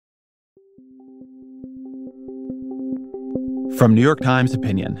From New York Times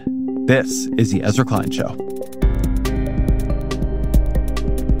Opinion, this is The Ezra Klein Show.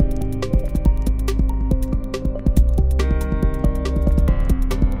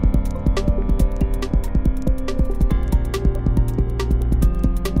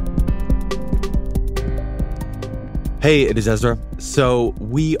 Hey, it is Ezra. So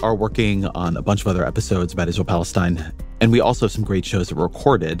we are working on a bunch of other episodes about Israel-Palestine, and we also have some great shows that were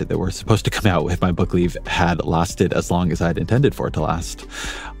recorded that were supposed to come out if my book leave had lasted as long as I'd intended for it to last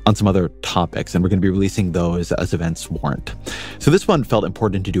on some other topics, and we're going to be releasing those as events warrant. So this one felt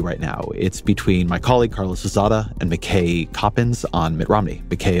important to do right now. It's between my colleague Carlos Lozada and Coppins on Mitt Romney.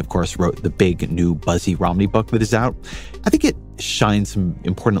 McKay, of course, wrote the big new buzzy Romney book that is out. I think it shines some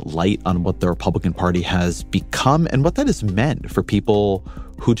important light on what the Republican Party has become and what that has meant for people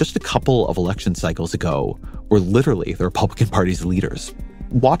who just a couple of election cycles ago were literally the Republican Party's leaders.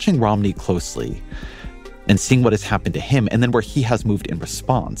 Watching Romney closely and seeing what has happened to him and then where he has moved in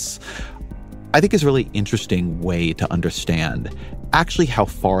response, I think is a really interesting way to understand actually how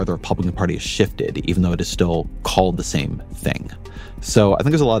far the Republican Party has shifted, even though it is still called the same thing. So I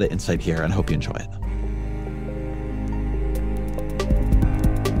think there's a lot of insight here, and I hope you enjoy it.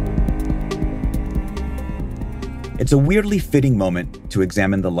 It's a weirdly fitting moment to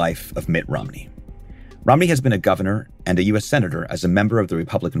examine the life of Mitt Romney. Romney has been a governor and a U.S. senator as a member of the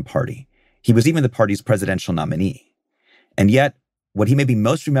Republican Party. He was even the party's presidential nominee. And yet, what he may be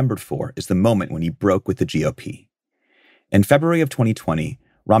most remembered for is the moment when he broke with the G.O.P. In February of 2020,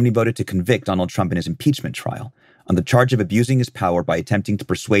 Romney voted to convict Donald Trump in his impeachment trial on the charge of abusing his power by attempting to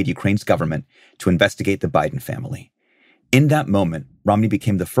persuade Ukraine's government to investigate the Biden family. In that moment, Romney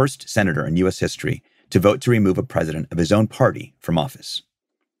became the first senator in U.S. history to vote to remove a president of his own party from office.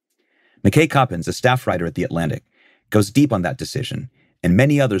 Coppins, a staff writer at The Atlantic, goes deep on that decision and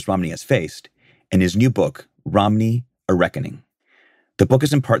many others Romney has faced in his new book, Romney, A Reckoning. The book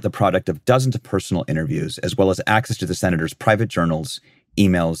is in part the product of dozens of personal interviews, as well as access to the senator's private journals,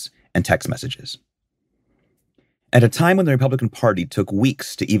 emails, and text messages. At a time when the Republican Party took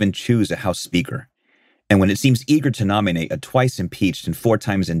weeks to even choose a House Speaker, and when it seems eager to nominate a twice impeached and 4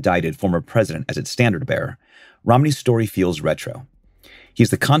 times indicted former president as its standard bearer, Romney's story feels retro. He's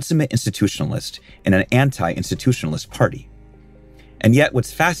the consummate institutionalist in an anti-institutionalist party. And yet,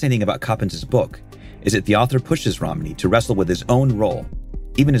 what's fascinating about Coppins' book is that the author pushes Romney to wrestle with his own role,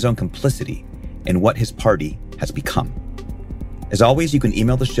 even his own complicity, in what his party has become. As always, you can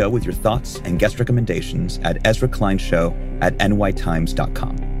email the show with your thoughts and guest recommendations at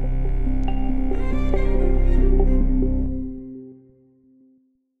ezrakleinshow@nytimes.com.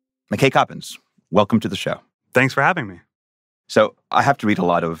 Coppins, welcome to the show. Thanks for having me. So I have to read a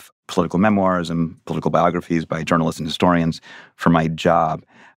lot of political memoirs and political biographies by journalists and historians for my job.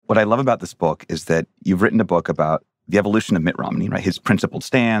 What I love about this book is that you've written a book about the evolution of Mitt Romney, right? His principled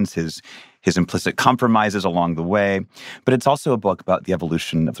stance, his implicit compromises along the way. But it's also a book about the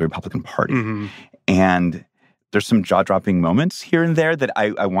evolution of the Republican Party. Mm-hmm. And there's some jaw-dropping moments here and there that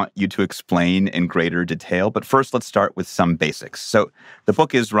I want you to explain in greater detail. But first, let's start with some basics. So the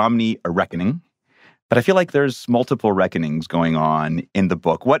book is Romney, A Reckoning. But I feel like there's multiple reckonings going on in the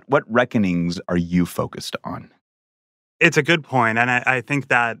book. What reckonings are you focused on? It's a good point, and I think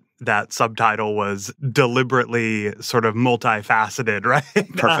that subtitle was deliberately sort of multifaceted, right?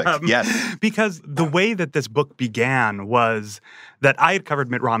 Perfect, yes. Because the way that this book began was that I had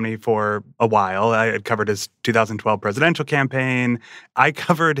covered Mitt Romney for a while. I had covered his 2012 presidential campaign. I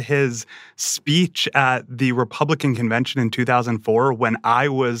covered his speech at the Republican convention in 2004 when I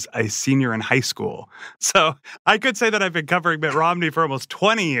was a senior in high school. So I could say that I've been covering Mitt Romney for almost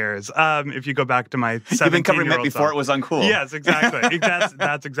 20 years, if you go back to my 17-year-old You've been covering Mitt before it was uncool. Yes, exactly.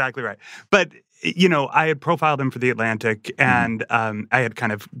 That's exactly right. But, you know, I had profiled him for The Atlantic, and I had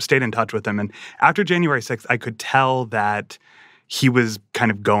kind of stayed in touch with him. And after January 6th, I could tell that he was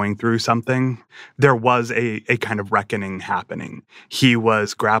kind of going through something. There was a kind of reckoning happening. He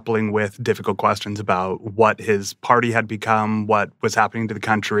was grappling with difficult questions about what his party had become, what was happening to the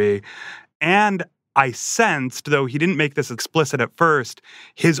country. And I sensed, though he didn't make this explicit at first,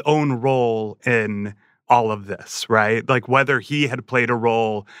 his own role in all of this, right? Like whether he had played a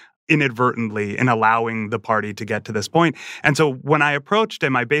role inadvertently in allowing the party to get to this point. And so when I approached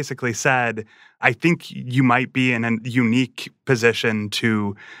him, I basically said, I think you might be in a unique position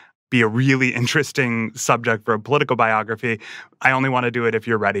to be a really interesting subject for a political biography. I only want to do it if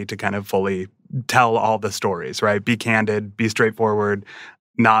you're ready to kind of fully tell all the stories, right? Be candid, be straightforward,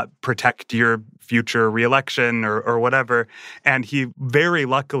 not protect your future reelection or whatever. And he very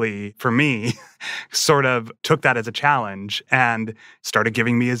luckily for me sort of took that as a challenge and started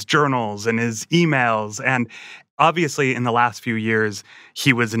giving me his journals and his emails. And Obviously, in the last few years,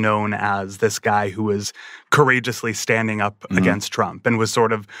 he was known as this guy who was courageously standing up against Trump and was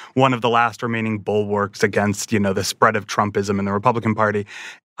sort of one of the last remaining bulwarks against, the spread of Trumpism in the Republican Party.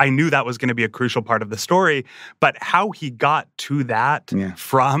 I knew that was going to be a crucial part of the story, but how he got to that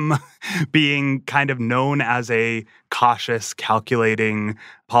from being kind of known as a cautious, calculating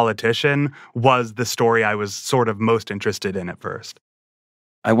politician was the story I was sort of most interested in at first.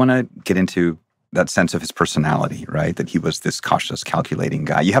 I want to get into that sense of his personality, right? That he was this cautious, calculating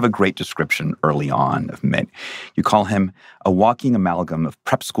guy. You have a great description early on of Mitt. You call him a walking amalgam of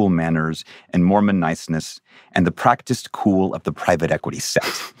prep school manners and Mormon niceness and the practiced cool of the private equity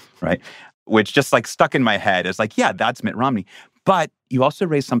set, right? Which just like stuck in my head as like, yeah, that's Mitt Romney. But you also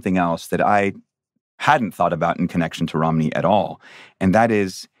raised something else that I hadn't thought about in connection to Romney at all, and that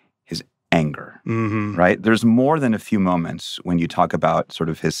is his anger, right? There's more than a few moments when you talk about sort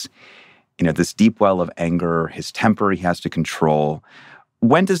of his this deep well of anger, his temper he has to control.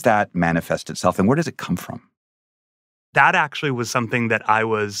 When does that manifest itself, and where does it come from? That actually was something that I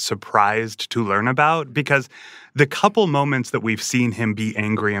was surprised to learn about, because the couple moments that we've seen him be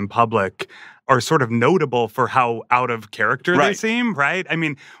angry in public are sort of notable for how out of character they seem, right? I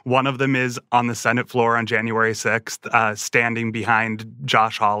mean, one of them is on the Senate floor on January 6th, standing behind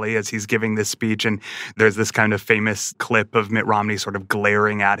Josh Hawley as he's giving this speech. And there's this kind of famous clip of Mitt Romney sort of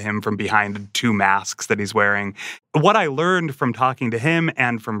glaring at him from behind two masks that he's wearing. What I learned from talking to him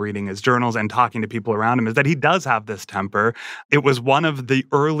and from reading his journals and talking to people around him is that he does have this temper. It was one of the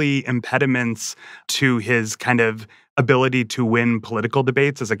early impediments to his kind of ability to win political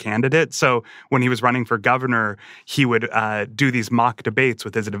debates as a candidate. So when he was running for governor, he would do these mock debates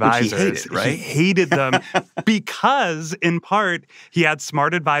with his advisors. Which he hated, right? He hated them because, in part, he had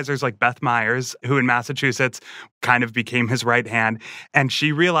smart advisors like Beth Myers, who in Massachusetts kind of became his right hand. And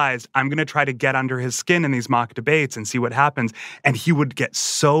she realized, I'm going to try to get under his skin in these mock debates and see what happens. And he would get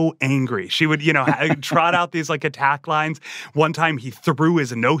so angry. She would, trot out these like attack lines. One time he threw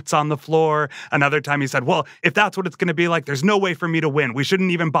his notes on the floor. Another time he said, well, if that's what it's going to be like, there's no way for me to win. We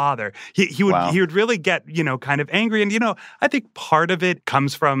shouldn't even bother. He would really get, kind of angry. And, I think part of it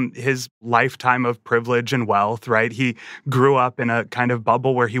comes from his lifetime of privilege and wealth, right? He grew up in a kind of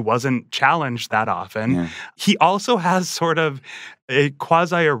bubble where he wasn't challenged that often. Yeah. He also has sort of a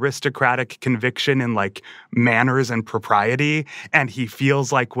quasi-aristocratic conviction in like manners and propriety. And he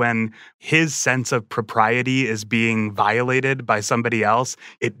feels like when his sense of propriety is being violated by somebody else,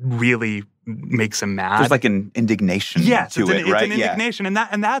 it really makes him mad. There's like an indignation to it, right? It's an indignation. Yeah.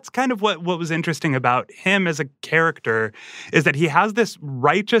 And that's kind of what was interesting about him as a character, is that he has this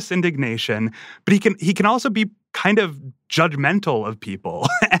righteous indignation, but he can also be kind of judgmental of people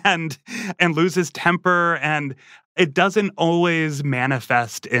and lose his temper, and it doesn't always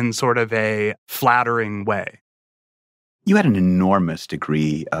manifest in sort of a flattering way. You had an enormous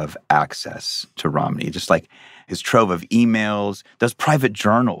degree of access to Romney, just like his trove of emails. Those private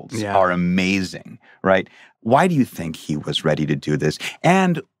journals are amazing, right? Why do you think he was ready to do this?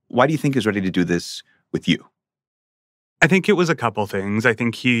 And why do you think he was ready to do this with you? I think it was a couple things. I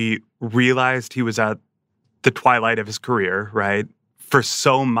think he realized he was at the twilight of his career, right? For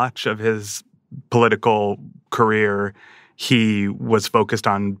so much of his political career, he was focused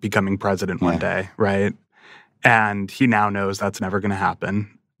on becoming president one day, right? And he now knows that's never going to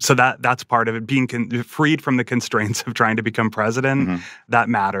happen. So that's part of it. Being freed from the constraints of trying to become president, that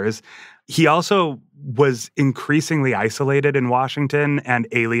matters. He also was increasingly isolated in Washington and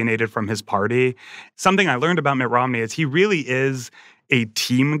alienated from his party. Something I learned about Mitt Romney is he really is a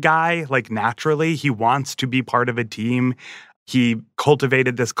team guy, like naturally. He wants to be part of a team. He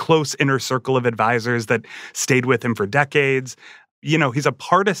cultivated this close inner circle of advisors that stayed with him for decades. He's a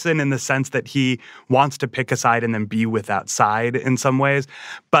partisan in the sense that he wants to pick a side and then be with that side in some ways,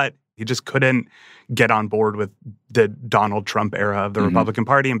 but he just couldn't get on board with the Donald Trump era of the Republican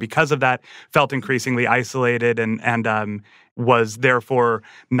Party, and because of that, felt increasingly isolated and was therefore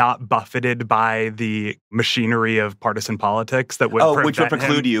not buffeted by the machinery of partisan politics that would which would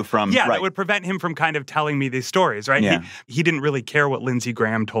preclude you from that would prevent him from kind of telling me these stories, right? Yeah. He didn't really care what Lindsey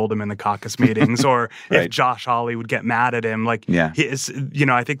Graham told him in the caucus meetings or if Josh Hawley would get mad at him. I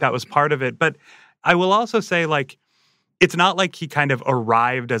think that was part of it. But I will also say, it's not like he kind of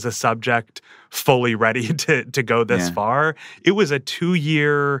arrived as a subject fully ready to go this far. It was a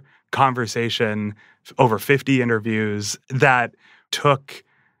 2-year conversation, over 50 interviews that took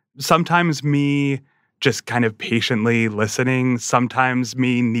sometimes me just kind of patiently listening, sometimes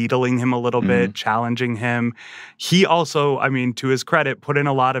me needling him a little bit, challenging him. He also, to his credit, put in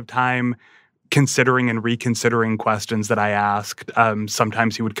a lot of time considering and reconsidering questions that I asked.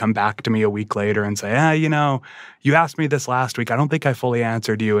 Sometimes he would come back to me a week later and say, you asked me this last week. I don't think I fully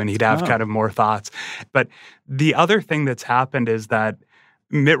answered you. And he'd have kind of more thoughts. But the other thing that's happened is that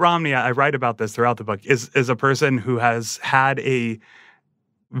Mitt Romney, I write about this throughout the book, is a person who has had a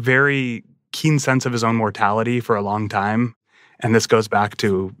very keen sense of his own mortality for a long time. And this goes back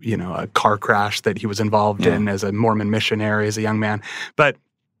to, a car crash that he was involved in as a Mormon missionary as a young man. But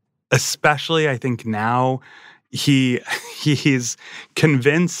especially, I think now, he's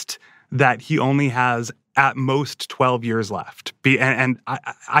convinced that he only has at most 12 years left.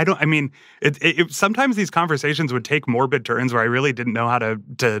 Sometimes these conversations would take morbid turns where I really didn't know how to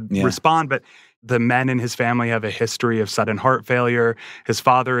respond, but the men in his family have a history of sudden heart failure. His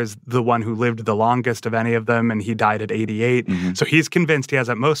father is the one who lived the longest of any of them, and he died at 88. Mm-hmm. So he's convinced he has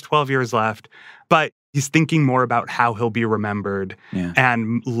at most 12 years left, but he's thinking more about how he'll be remembered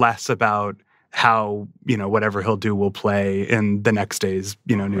and less about how, whatever he'll do will play in the next day's,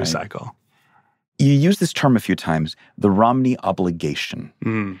 news cycle. You use this term a few times, the Romney obligation.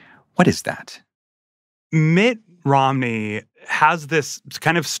 What is that? Mitt Romney has this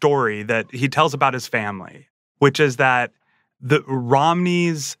kind of story that he tells about his family, which is that the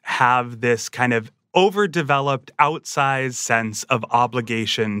Romneys have this kind of overdeveloped, outsized sense of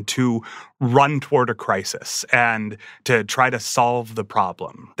obligation to run toward a crisis and to try to solve the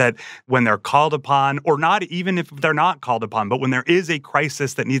problem. That when they're called upon, or not even if they're not called upon, but when there is a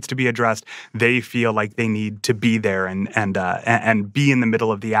crisis that needs to be addressed, they feel like they need to be there and be in the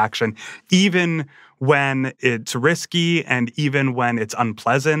middle of the action, even when it's risky and even when it's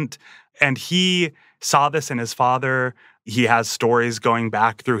unpleasant. And he saw this in his father. He has stories going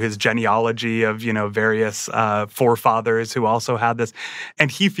back through his genealogy of, various forefathers who also had this.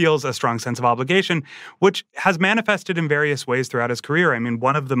 And he feels a strong sense of obligation, which has manifested in various ways throughout his career. I mean,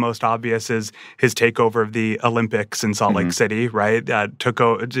 one of the most obvious is his takeover of the Olympics in Salt Lake City, right?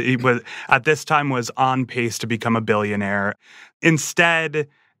 He was, at this time, was on pace to become a billionaire. Instead,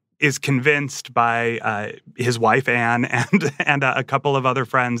 is convinced by his wife, Anne, and a couple of other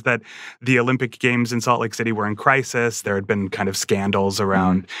friends that the Olympic Games in Salt Lake City were in crisis. There had been kind of scandals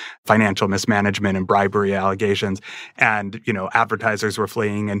around financial mismanagement and bribery allegations, and, advertisers were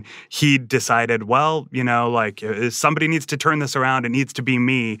fleeing. And he decided, somebody needs to turn this around. It needs to be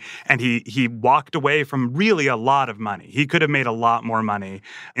me. And he walked away from really a lot of money. He could have made a lot more money.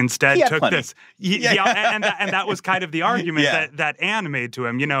 Instead, took plenty. This. And that was kind of the argument that Anne made to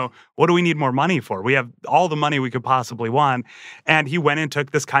him, what do we need more money for? We have all the money we could possibly want. And he went and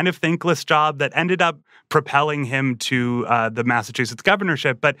took this kind of thankless job that ended up propelling him to the Massachusetts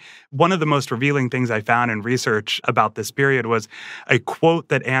governorship. But one of the most revealing things I found in research about this period was a quote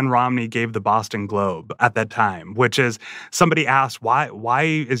that Anne Romney gave the Boston Globe at that time, which is somebody asked, why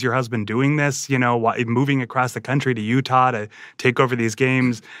is your husband doing this? Why, moving across the country to Utah to take over these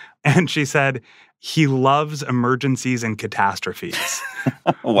games? And she said, he loves emergencies and catastrophes.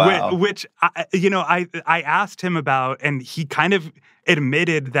 Wow. Which I asked him about, and he kind of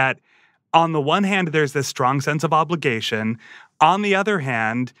admitted that on the one hand, there's this strong sense of obligation. On the other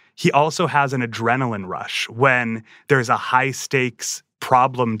hand, he also has an adrenaline rush when there's a high-stakes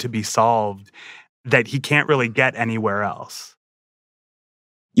problem to be solved that he can't really get anywhere else.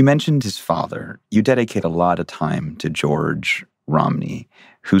 You mentioned his father. You dedicate a lot of time to George Romney,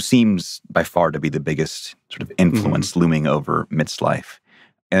 who seems by far to be the biggest sort of influence looming over Mitt's life.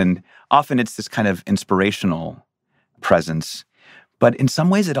 And often it's this kind of inspirational presence, but in some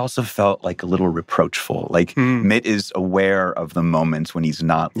ways it also felt like a little reproachful. Like Mitt is aware of the moments when he's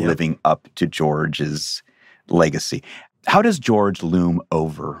not living up to George's legacy. How does George loom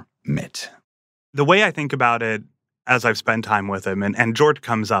over Mitt? The way I think about it, as I've spent time with him, and George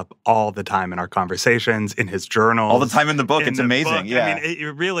comes up all the time in our conversations, in his journals. All the time in the book. It's amazing. Yeah. I mean,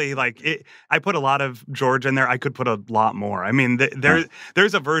 it really, I put a lot of George in there. I could put a lot more. I mean,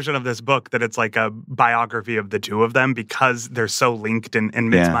 there's a version of this book that it's like a biography of the two of them because they're so linked in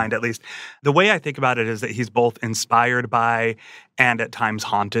Mitt's mind, at least. The way I think about it is that he's both inspired by and at times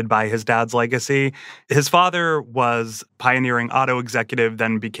haunted by his dad's legacy. His father was pioneering auto executive,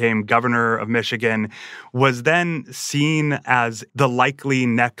 then became governor of Michigan, was then seen as the likely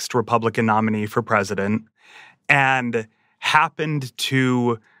next Republican nominee for president, and happened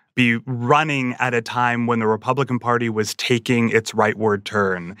to be running at a time when the Republican Party was taking its rightward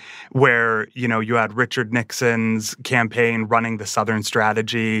turn, where, you had Richard Nixon's campaign running the Southern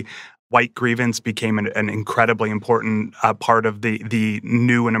strategy. White grievance became an incredibly important part of the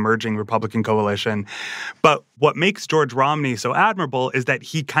new and emerging Republican coalition. But what makes George Romney so admirable is that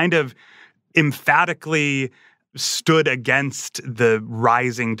he kind of emphatically stood against the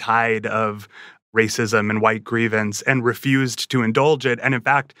rising tide of racism and white grievance and refused to indulge it, and in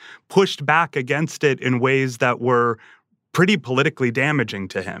fact pushed back against it in ways that were pretty politically damaging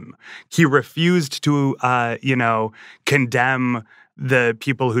to him. He refused to, condemn the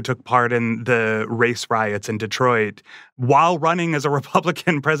people who took part in the race riots in Detroit while running as a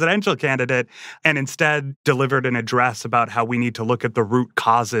Republican presidential candidate, and instead delivered an address about how we need to look at the root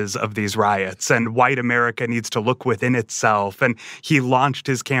causes of these riots and white America needs to look within itself. And he launched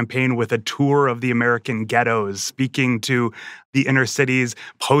his campaign with a tour of the American ghettos, speaking to the inner cities,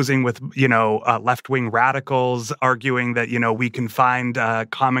 posing with, left-wing radicals, arguing that, we can find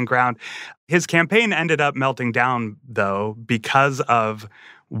common ground. His campaign ended up melting down, though, because of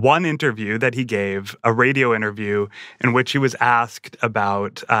one interview that he gave, a radio interview, in which he was asked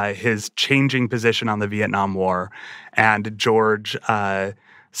about his changing position on the Vietnam War. And George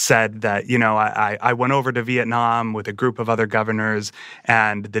said that, I went over to Vietnam with a group of other governors,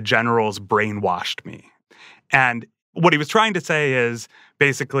 and the generals brainwashed me. And what he was trying to say is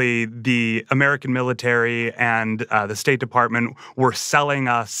basically the American military and the State Department were selling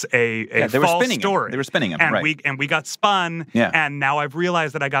us a false story. They were spinning him, and right. we got spun, and now I've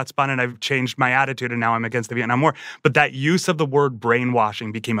realized that I got spun and I've changed my attitude and now I'm against the Vietnam War. But that use of the word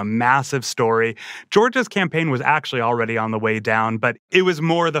brainwashing became a massive story. George's campaign was actually already on the way down, but it was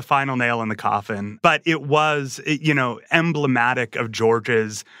more the final nail in the coffin. But it was, emblematic of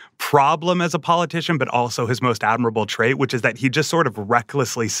George's problem as a politician, but also his most admirable trait, which is that he just sort of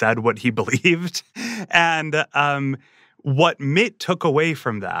recklessly said what he believed. And what Mitt took away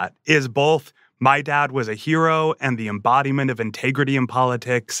from that is both my dad was a hero and the embodiment of integrity in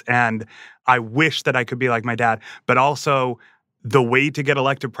politics, and I wish that I could be like my dad, but also the way to get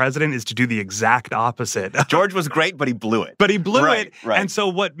elected president is to do the exact opposite. George was great, but he blew it. Right. And so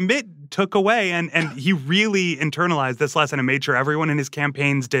what Mitt took away, and he really internalized this lesson and made sure everyone in his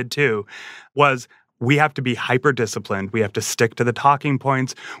campaigns did too, was we have to be hyper-disciplined. We have to stick to the talking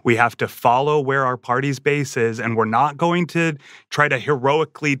points. We have to follow where our party's base is, and we're not going to try to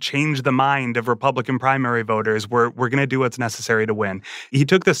heroically change the mind of Republican primary voters. We're going to do what's necessary to win. He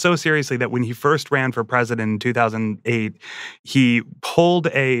took this so seriously that when he first ran for president in 2008, he pulled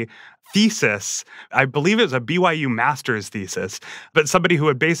a thesis, I believe it was a BYU master's thesis, but somebody who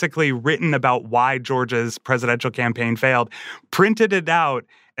had basically written about why Georgia's presidential campaign failed, printed it out,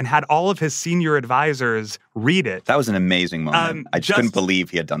 and had all of his senior advisors read it. That was an amazing moment. I just couldn't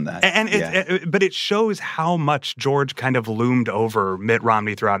believe he had done that. But it shows how much George kind of loomed over Mitt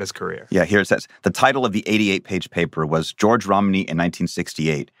Romney throughout his career. Yeah, here it says, the title of the 88-page paper was George Romney in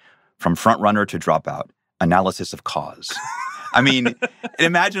 1968, From Frontrunner to Dropout, Analysis of Cause. I mean,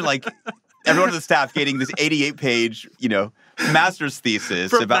 imagine everyone on the staff getting this 88-page, master's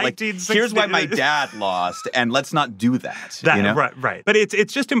thesis from about here's why my dad lost, and let's not do that. Right. But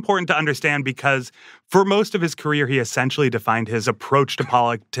it's just important to understand because for most of his career, he essentially defined his approach to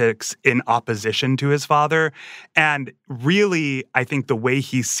politics in opposition to his father. And really, I think the way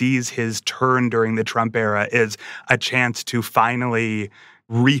he sees his turn during the Trump era is a chance to finally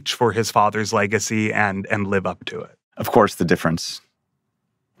reach for his father's legacy and live up to it. Of course,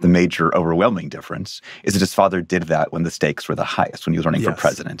 the major overwhelming difference is that his father did that when the stakes were the highest, when he was running for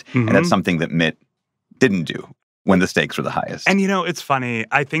president. Mm-hmm. And that's something that Mitt didn't do when the stakes were the highest. And, it's funny.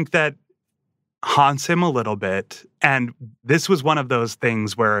 I think that haunts him a little bit. And this was one of those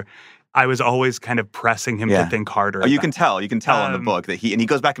things where I was always kind of pressing him to think harder. Oh, you can tell in the book that he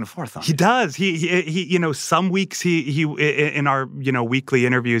goes back and forth on it. He does. He some weeks he in our, weekly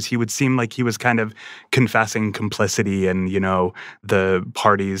interviews, he would seem like he was kind of confessing complicity in, the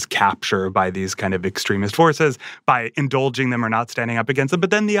party's capture by these kind of extremist forces by indulging them or not standing up against them. But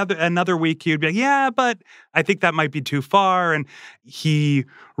then another week he would be like, yeah, but I think that might be too far. And he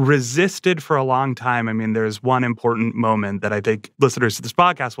resisted for a long time. I mean, there's one important moment that I think listeners to this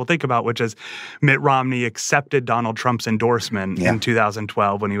podcast will think about, which is Mitt Romney accepted Donald Trump's endorsement in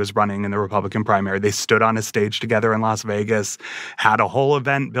 2012 when he was running in the Republican primary. They stood on a stage together in Las Vegas, had a whole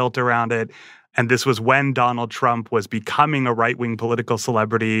event built around it. And this was when Donald Trump was becoming a right-wing political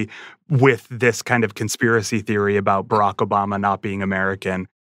celebrity with this kind of conspiracy theory about Barack Obama not being American.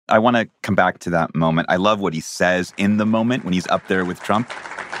 I want to come back to that moment. I love what he says in the moment when he's up there with Trump.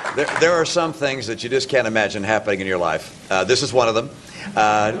 There are some things that you just can't imagine happening in your life. This is one of them.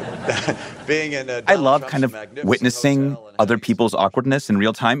 Being in I love kind of witnessing other people's awkwardness in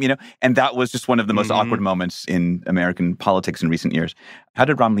real time, and that was just one of the most awkward moments in American politics in recent years. How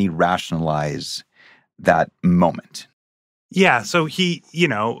did Romney rationalize that moment? Yeah, so he,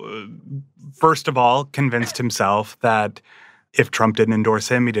 first of all, convinced himself that if Trump didn't endorse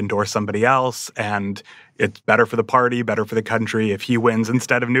him, he'd endorse somebody else. And it's better for the party, better for the country if he wins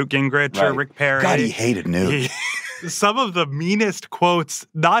instead of Newt Gingrich or Rick Perry. God, he hated Newt. Some of the meanest quotes,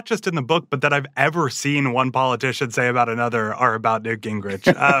 not just in the book, but that I've ever seen one politician say about another are about Newt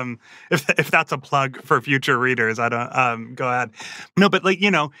Gingrich. If that's a plug for future readers, I don't, go ahead. No, but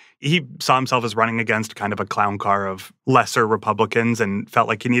he saw himself as running against kind of a clown car of lesser Republicans and felt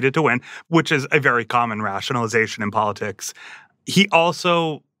like he needed to win, which is a very common rationalization in politics. He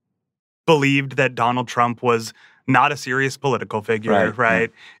also believed that Donald Trump was not a serious political figure,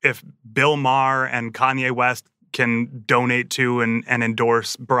 right? If Bill Maher and Kanye West can donate to and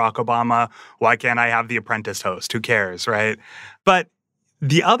endorse Barack Obama, why can't I have the Apprentice host? Who cares, right? But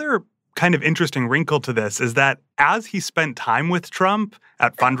the other kind of interesting wrinkle to this is that as he spent time with Trump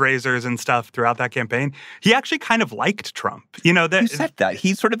at fundraisers and stuff throughout that campaign, he actually kind of liked Trump. You said that.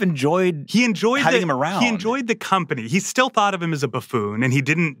 He sort of enjoyed having him around. He enjoyed the company. He still thought of him as a buffoon, and he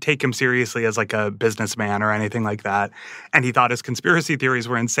didn't take him seriously as like a businessman or anything like that. And he thought his conspiracy theories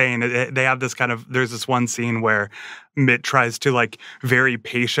were insane. They have this there's this one scene where Mitt tries to like very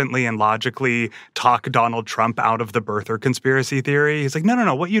patiently and logically talk Donald Trump out of the birther conspiracy theory. He's like,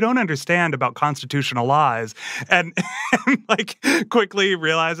 no, what you don't understand about constitutional laws. And like quickly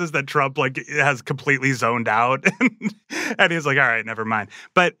realizes that Trump like has completely zoned out. And he's like, all right, never mind.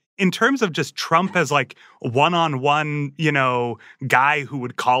 But in terms of just Trump as like one-on-one, guy who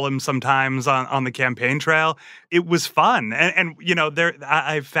would call him sometimes on the campaign trail, it was fun. And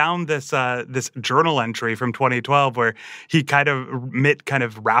I found this journal entry from 2012 where Mitt kind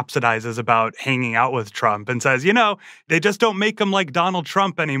of rhapsodizes about hanging out with Trump and says, they just don't make him like Donald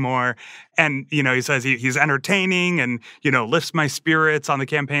Trump anymore. And, he says he's entertaining and, lifts my spirits on the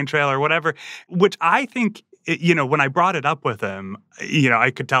campaign trail or whatever, which I think, when I brought it up with him, I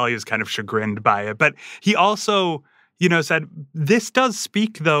could tell he was kind of chagrined by it. But he also, said, this does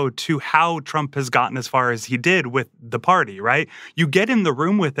speak, though, to how Trump has gotten as far as he did with the party, right? You get in the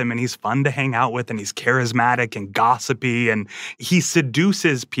room with him and he's fun to hang out with and he's charismatic and gossipy and he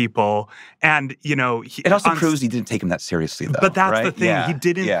seduces people. And, it also proves he didn't take him that seriously, though. But that's the thing. Yeah. He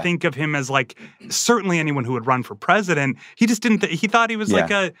didn't think of him as like certainly anyone who would run for president. He just didn't. He thought he was like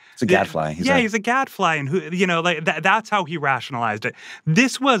it's a gadfly. He's a gadfly, and who that's how he rationalized it.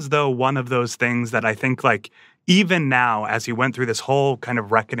 This was though one of those things that I think like even now, as he went through this whole kind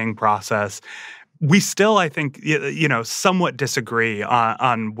of reckoning process, we still, I think, somewhat disagree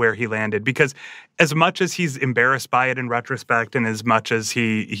on where he landed. Because as much as he's embarrassed by it in retrospect and as much as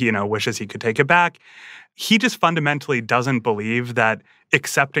he wishes he could take it back, he just fundamentally doesn't believe that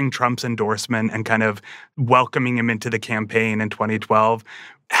accepting Trump's endorsement and kind of welcoming him into the campaign in 2012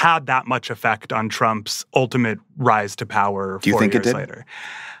 had that much effect on Trump's ultimate rise to power 4 years later.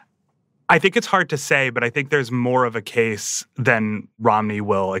 I think it's hard to say, but I think there's more of a case than Romney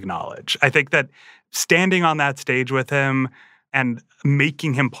will acknowledge. I think that standing on that stage with him and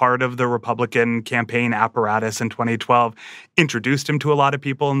making him part of the Republican campaign apparatus in 2012 introduced him to a lot of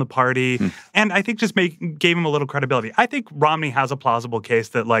people in the party, and I think just gave him a little credibility. I think Romney has a plausible case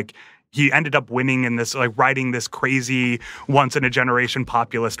that like he ended up winning in this, like riding this crazy once-in-a-generation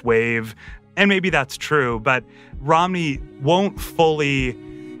populist wave, and maybe that's true, but Romney won't fully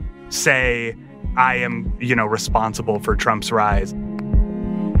say, I am, responsible for Trump's rise.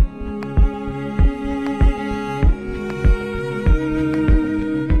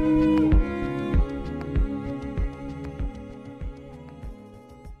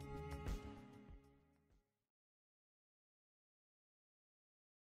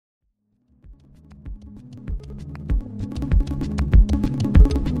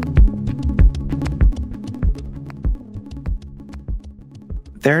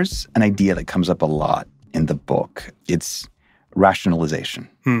 There's an idea that comes up a lot in the book. It's rationalization.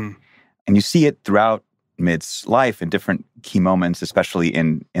 And you see it throughout Mitt's life in different key moments, especially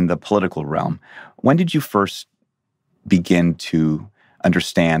in the political realm. When did you first begin to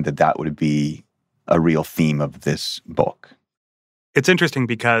understand that would be a real theme of this book? It's interesting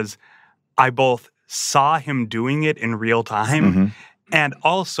because I both saw him doing it in real time and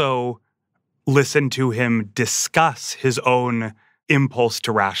also listened to him discuss his own impulse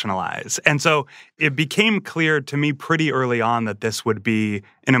to rationalize. And so it became clear to me pretty early on that this would be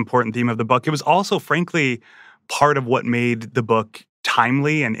an important theme of the book. It was also, frankly, part of what made the book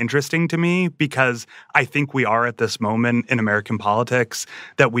timely and interesting to me, because I think we are at this moment in American politics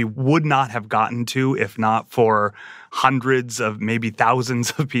that we would not have gotten to if not for hundreds of maybe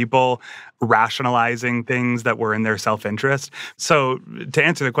thousands of people rationalizing things that were in their self-interest. So to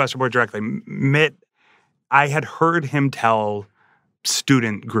answer the question more directly, Mitt, I had heard him tell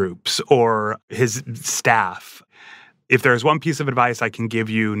student groups or his staff, if there's one piece of advice I can give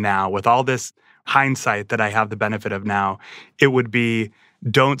you now, with all this hindsight that I have the benefit of now, it would be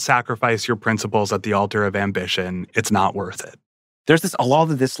don't sacrifice your principles at the altar of ambition. It's not worth it. There's this, a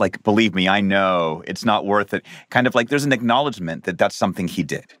lot of this, like, believe me, I know it's not worth it. Kind of like there's an acknowledgement that that's something he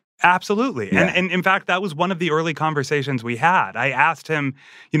did. Absolutely. Yeah. And in fact, that was one of the early conversations we had. I asked him,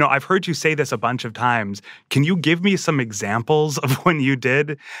 I've heard you say this a bunch of times. Can you give me some examples of when you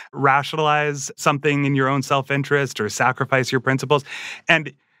did rationalize something in your own self-interest or sacrifice your principles?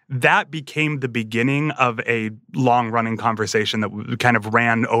 And that became the beginning of a long-running conversation that kind of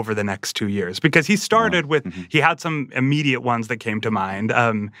ran over the next 2 years. Because he started with, he had some immediate ones that came to mind,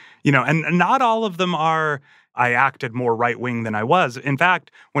 and not all of them are, I acted more right-wing than I was. In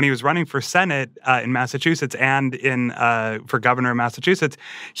fact, when he was running for Senate in Massachusetts and for governor of Massachusetts,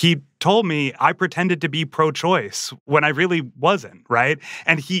 he told me I pretended to be pro-choice when I really wasn't, right?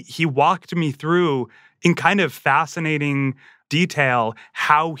 And he walked me through in kind of fascinating detail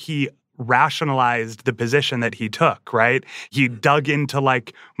how he rationalized the position that he took, right? He dug into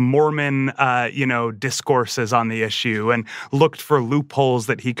like Mormon, discourses on the issue and looked for loopholes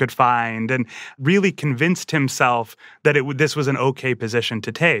that he could find and really convinced himself that this was an okay position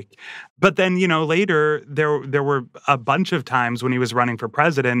to take. But then, later there were a bunch of times when he was running for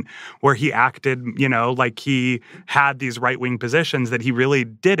president where he acted, like he had these right-wing positions that he really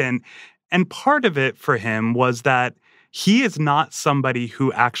didn't. And part of it for him was that he is not somebody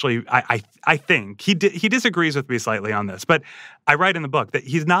who actually, I think, he disagrees with me slightly on this, but I write in the book that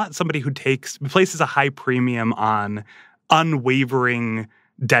he's not somebody who places a high premium on unwavering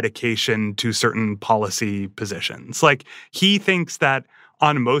dedication to certain policy positions. Like, he thinks that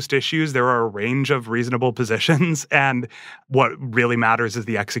on most issues, there are a range of reasonable positions, and what really matters is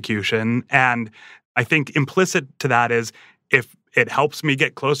the execution. And I think implicit to that is, if it helps me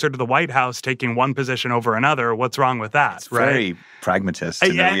get closer to the White House, taking one position over another, what's wrong with that? It's right? Very pragmatist.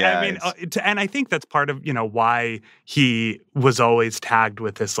 And I think that's part of, why he was always tagged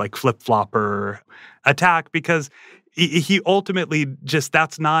with this like flip-flopper attack, because he ultimately just,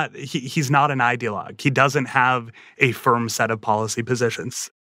 he's not an ideologue. He doesn't have a firm set of policy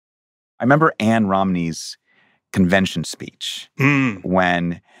positions. I remember Ann Romney's convention speech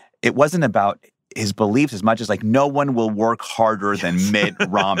when it wasn't about his beliefs as much as like, no one will work harder than Mitt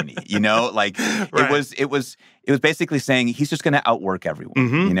Romney, like right. it was basically saying he's just going to outwork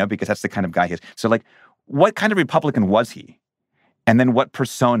everyone, because that's the kind of guy he is. So like, what kind of Republican was he? And then what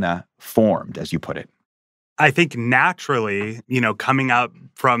persona formed, as you put it? I think naturally, coming up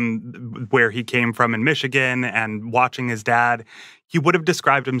from where he came from in Michigan and watching his dad, he would have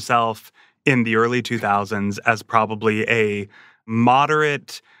described himself in the early 2000s as probably a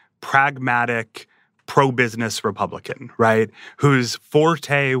moderate, pragmatic, pro-business Republican, right? Whose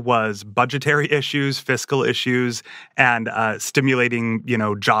forte was budgetary issues, fiscal issues, and stimulating,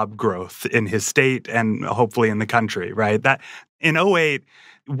 job growth in his state and hopefully in the country, right? That in 2008,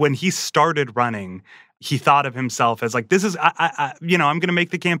 when he started running, he thought of himself as like, this is, I'm going to make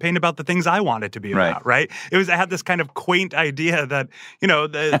the campaign about the things I want it to be about, right? I had this kind of quaint idea that,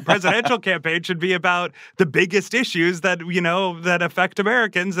 the presidential campaign should be about the biggest issues that, that affect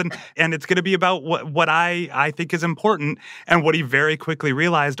Americans. And it's going to be about what I think is important. And what he very quickly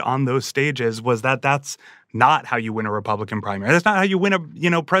realized on those stages was that that's not how you win a Republican primary. That's not how you win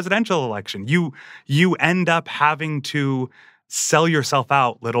a, presidential election. You end up having to sell yourself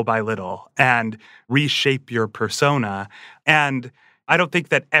out little by little and reshape your persona. And I don't think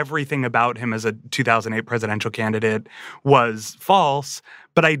that everything about him as a 2008 presidential candidate was false,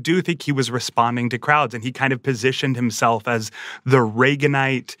 but I do think he was responding to crowds, and he kind of positioned himself as the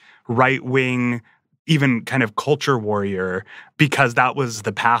Reaganite, right-wing, even kind of culture warrior, because that was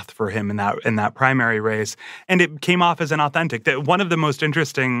the path for him in that primary race. And it came off as inauthentic. One of the most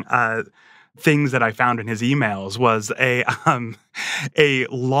interesting things that I found in his emails was a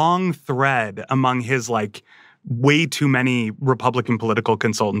long thread among his like way too many Republican political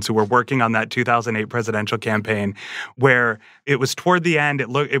consultants who were working on that 2008 presidential campaign, where it was toward the end,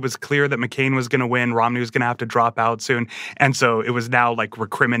 it was clear that McCain was going to win, Romney was going to have to drop out soon, and so it was now like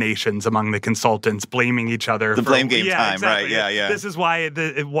recriminations among the consultants, blaming each other. The blame game time, exactly. Right? Yeah. This is why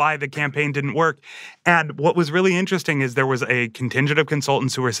the campaign didn't work. And what was really interesting is there was a contingent of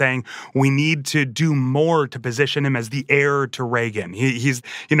consultants who were saying we need to do more to position him as the heir to Reagan. He's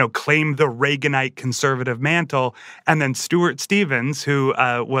claimed the Reaganite conservative mantle. And then Stuart Stevens, who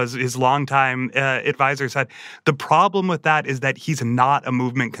was his longtime advisor, said the problem with that is that he's not a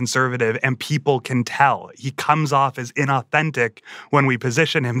movement conservative, and people can tell. He comes off as inauthentic when we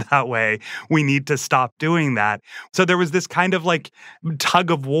position him that way. We need to stop doing that. So there was this kind of like tug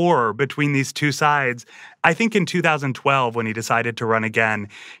of war between these two sides. sides. I think in 2012, when he decided to run again,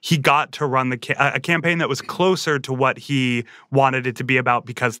 he got to run a campaign that was closer to what he wanted it to be about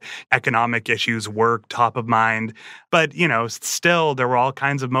because economic issues were top of mind. But, still, there were all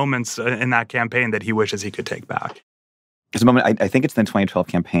kinds of moments in that campaign that he wishes he could take back. There's a moment, I think it's in the 2012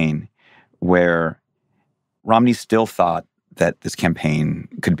 campaign, where Romney still thought that this campaign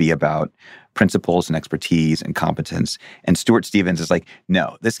could be about principles and expertise and competence. And Stuart Stevens is like,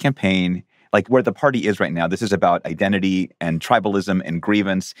 no, this campaign, like where the party is right now, this is about identity and tribalism and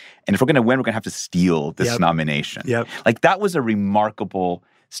grievance. And if we're going to win, we're going to have to steal this nomination. Like that was a remarkable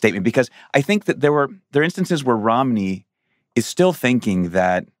statement because I think that there are instances where Romney is still thinking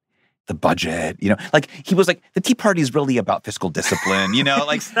that the budget, like he was like, the Tea Party is really about fiscal discipline,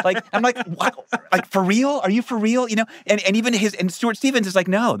 like I'm like, what? Like for real? Are you for real? And even and Stuart Stevens is like,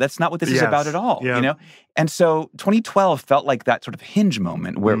 no, that's not what this is about at all, And so 2012 felt like that sort of hinge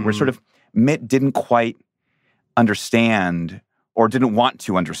moment where sort of Mitt didn't quite understand or didn't want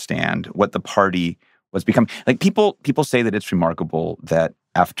to understand what the party was becoming. Like people say that it's remarkable that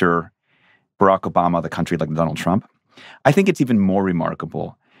after Barack Obama, the country elected Donald Trump. I think it's even more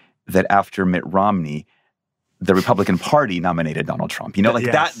remarkable that after Mitt Romney, the Republican Party nominated Donald Trump.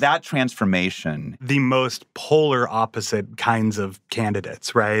 That transformation. The most polar opposite kinds of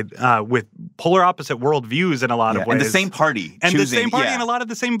candidates, right? With polar opposite worldviews in a lot of ways. And the same party. And the same party and a lot of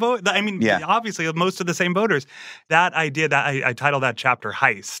the same vote. I mean, obviously, most of the same voters. That idea, that I titled that chapter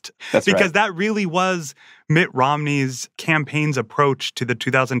Heist. That's because right. that really was Mitt Romney's campaign's approach to the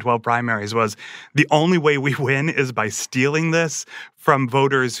 2012 primaries was the only way we win is by stealing this from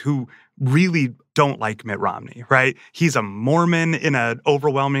voters who really don't like Mitt Romney, right? He's a Mormon in an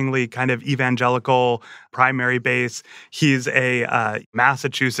overwhelmingly kind of evangelical primary base. He's a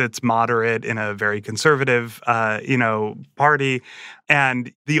Massachusetts moderate in a very conservative, party.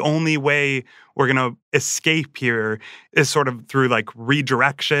 And the only way we're going to escape here is sort of through like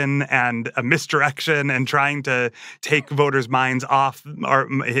redirection and a misdirection and trying to take voters' minds off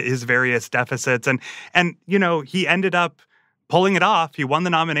his various deficits. And he ended up pulling it off. He won the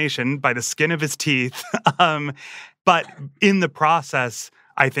nomination by the skin of his teeth. But in the process,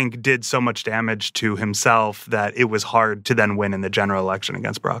 I think did so much damage to himself that it was hard to then win in the general election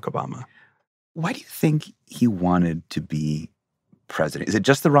against Barack Obama. Why do you think he wanted to be president? Is it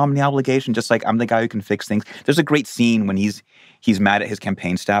just the Romney obligation? Just like, I'm the guy who can fix things? There's a great scene when he's mad at his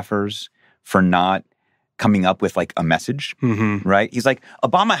campaign staffers for not coming up with like a message, right? He's like,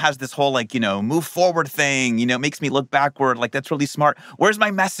 Obama has this whole like, move forward thing, makes me look backward. Like, that's really smart. Where's my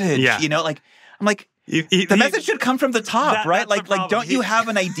message? I'm like, the message should come from the top, right? Like, don't you have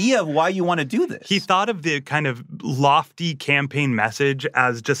an idea of why you want to do this? He thought of the kind of lofty campaign message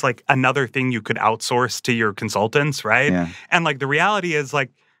as just like another thing you could outsource to your consultants, right? Yeah. And like the reality is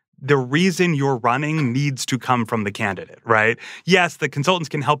like, the reason you're running needs to come from the candidate, right? Yes, the consultants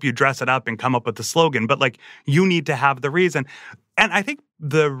can help you dress it up and come up with the slogan, but like you need to have the reason. And I think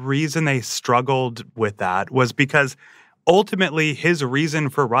the reason they struggled with that was because ultimately his reason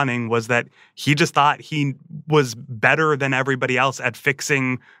for running was that he just thought he was better than everybody else at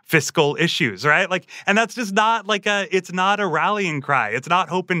fixing fiscal issues, right? Like, and that's just not like it's not a rallying cry. It's not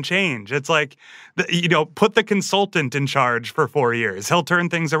hope and change. It's like, put the consultant in charge for 4 years. He'll turn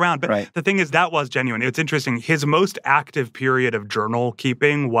things around. But the thing is, that was genuine. It's interesting. His most active period of journal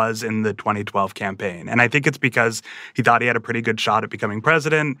keeping was in the 2012 campaign. And I think it's because he thought he had a pretty good shot at becoming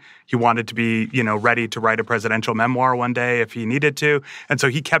president. He wanted to be, ready to write a presidential memoir one day if he needed to. And so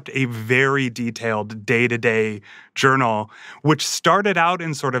he kept a very detailed day-to-day journal, which started out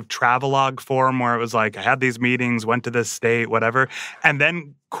in sort of travelogue form where it was like, I had these meetings, went to this state, whatever, and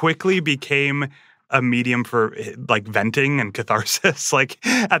then quickly became a medium for like venting and catharsis. Like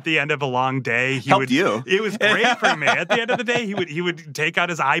at the end of a long day, It was great for me. At the end of the day, he would take out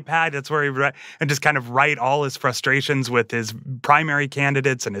his iPad. That's where he would and just kind of write all his frustrations with his primary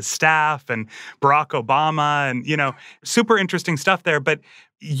candidates and his staff and Barack Obama and, super interesting stuff there. But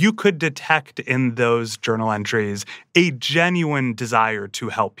you could detect in those journal entries a genuine desire to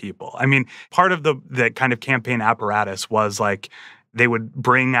help people. I mean, part of the kind of campaign apparatus was like, they would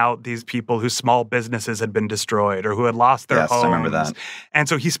bring out these people whose small businesses had been destroyed or who had lost their homes. I remember that. And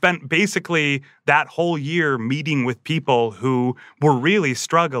so he spent basically that whole year meeting with people who were really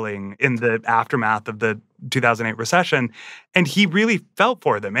struggling in the aftermath of the 2008 recession. And he really felt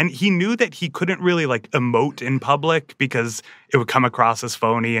for them. And he knew that he couldn't really like emote in public because it would come across as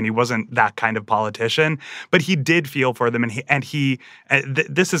phony, and he wasn't that kind of politician. But he did feel for them.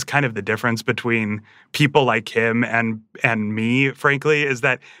 This is kind of the difference between people like him and me, frankly, is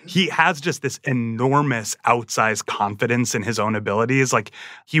that he has just this enormous outsized confidence in his own abilities. Like,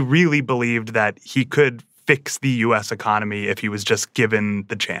 he really believed that he could fix the U.S. economy if he was just given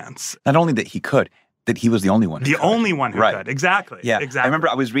the chance. Not only that he could, that he was the only one who could. Only one who could. Exactly. Yeah. Exactly. I remember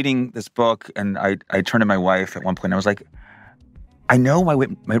I was reading this book, and I turned to my wife at one point, and I was like, I know why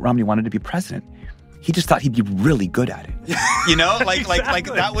Mitt Romney wanted to be president. He just thought he'd be really good at it. You know? Like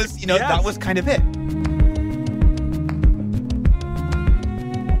that was, yes. That was kind of it.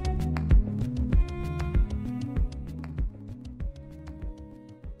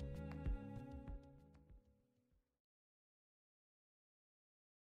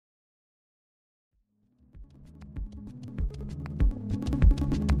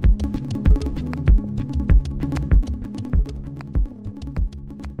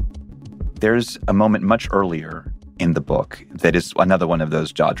 There's a moment much earlier in the book that is another one of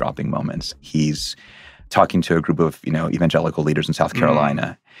those jaw-dropping moments. He's talking to a group of, evangelical leaders in South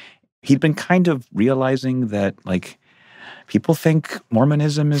Carolina. He'd been kind of realizing that, like, people think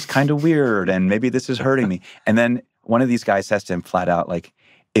Mormonism is kind of weird and maybe this is hurting me. And then one of these guys says to him flat out, like,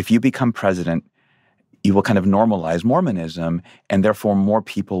 if you become president, you will kind of normalize Mormonism, and therefore more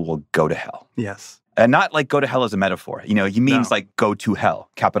people will go to hell. Yes. And not like go to hell as a metaphor. He means like go to hell,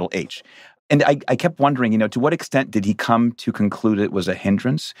 capital H. And I kept wondering, to what extent did he come to conclude it was a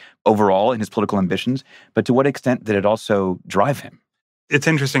hindrance overall in his political ambitions, but to what extent did it also drive him? It's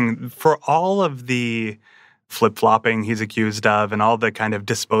interesting. For all of the flip-flopping he's accused of and all the kind of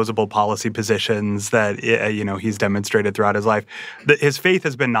disposable policy positions that, he's demonstrated throughout his life, his faith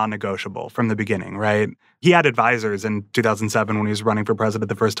has been non-negotiable from the beginning, right? He had advisors in 2007 when he was running for president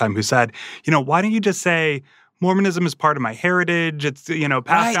the first time who said, why don't you just say, Mormonism is part of my heritage. It's, passed down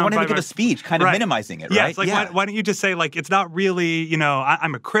by I wanted to give a speech kind of minimizing it, yeah, right? It's like, why don't you just say, like, it's not really,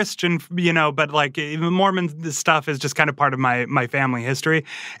 I'm a Christian, but, like, Mormon stuff is just kind of part of my family history.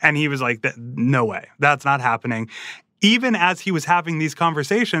 And he was like, no way. That's not happening. Even as he was having these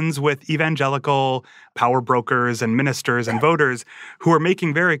conversations with evangelical power brokers and ministers and voters who were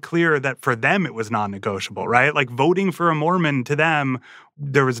making very clear that for them it was non-negotiable, right? Like, voting for a Mormon to them,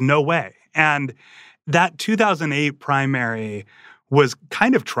 there was no way. And that 2008 primary was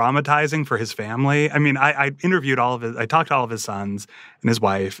kind of traumatizing for his family. I mean, I interviewed I talked to all of his sons and his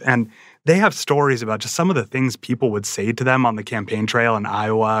wife, and they have stories about just some of the things people would say to them on the campaign trail in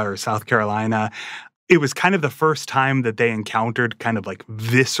Iowa or South Carolina. It was kind of the first time that they encountered kind of like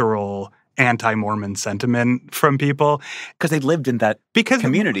visceral anti-Mormon sentiment from people. Because they lived in that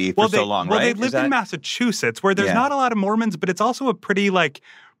community for so long, right? Well, they lived in Massachusetts, where there's not a lot of Mormons, but it's also a pretty, like,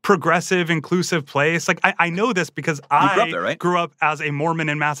 progressive, inclusive place. Like, I know this because I grew up there, right? Grew up as a Mormon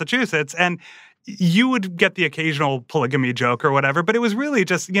in Massachusetts, and you would get the occasional polygamy joke or whatever, but it was really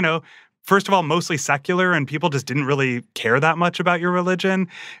just, first of all, mostly secular, and people just didn't really care that much about your religion.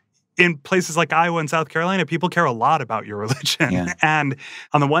 In places like Iowa and South Carolina, people care a lot about your religion. Yeah. And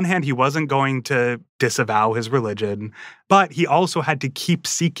on the one hand, he wasn't going to disavow his religion, but he also had to keep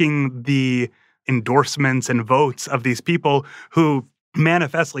seeking the endorsements and votes of these people who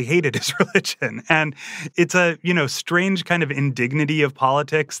manifestly hated his religion. And it's a, strange kind of indignity of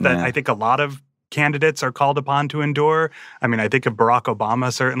politics that I think a lot of candidates are called upon to endure. I mean, I think of Barack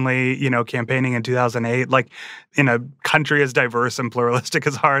Obama certainly, campaigning in 2008, like, in a country as diverse and pluralistic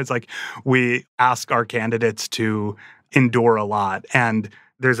as ours, like, we ask our candidates to endure a lot. And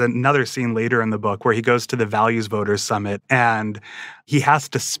there's another scene later in the book where he goes to the Values Voters Summit, and he has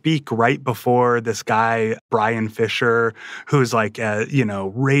to speak right before this guy, Brian Fisher, who's like a,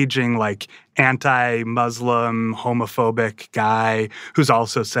 raging, like, anti-Muslim, homophobic guy who's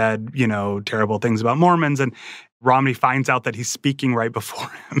also said, terrible things about Mormons. And Romney finds out that he's speaking right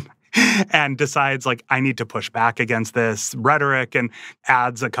before him and decides, like, I need to push back against this rhetoric, and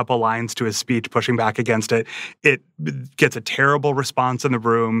adds a couple lines to his speech pushing back against it. It gets a terrible response in the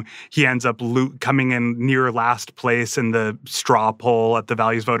room. He ends up coming in near last place in the straw poll at the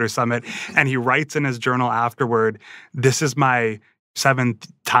Values Voters Summit, and he writes in his journal afterward, "This is my 7th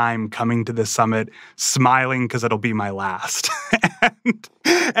time coming to this summit, smiling because it'll be my last."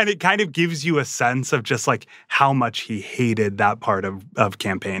 and it kind of gives you a sense of just, like, how much he hated that part of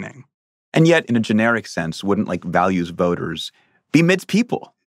campaigning. And yet, in a generic sense, wouldn't, like, values voters be Mitt's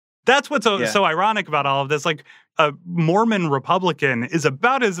people? That's what's so ironic about all of this. Like, a Mormon Republican is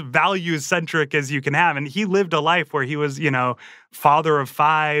about as values-centric as you can have. And he lived a life where he was, father of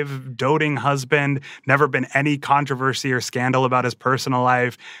 5, doting husband, never been any controversy or scandal about his personal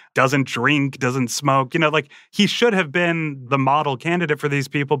life, doesn't drink, doesn't smoke. He should have been the model candidate for these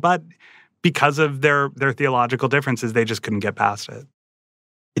people, but because of their theological differences, they just couldn't get past it.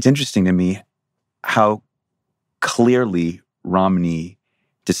 It's interesting to me how clearly Romney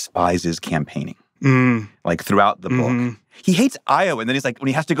despises campaigning. Throughout the book. He hates Iowa, and then he's like, when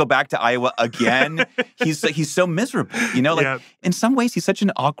he has to go back to Iowa again, he's so miserable. In some ways, he's such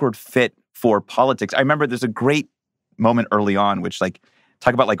an awkward fit for politics. I remember there's a great moment early on, which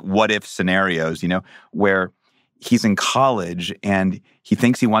talk about what if scenarios, where he's in college and he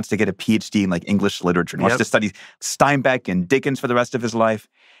thinks he wants to get a PhD in English literature and wants to study Steinbeck and Dickens for the rest of his life.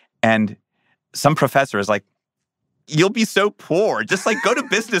 And some professor is like, you'll be so poor. Just go to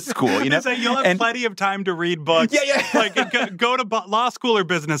business school, you'll have plenty of time to read books. Go to law school or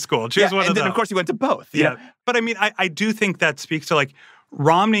business school. Choose one of those. And then, of course, he went to both. Yeah. But I do think that speaks to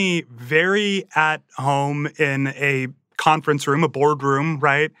Romney very at home in a conference room, a boardroom,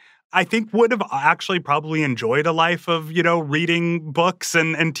 right? I think would have actually probably enjoyed a life of, reading books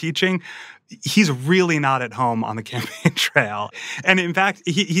and teaching. He's really not at home on the campaign trail. And in fact,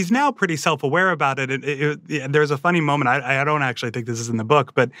 he's now pretty self-aware about it. There's a funny moment, I don't actually think this is in the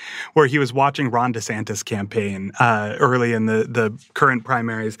book, but where he was watching Ron DeSantis campaign early in the current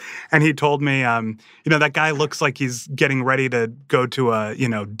primaries. And he told me, that guy looks like he's getting ready to go to a,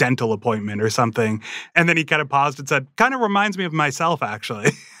 dental appointment or something. And then he kind of paused and said, kind of reminds me of myself,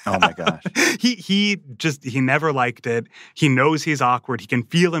 actually. Oh, my gosh. He never liked it. He knows he's awkward. He can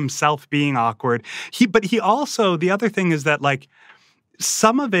feel himself being awkward. But he also, the other thing is that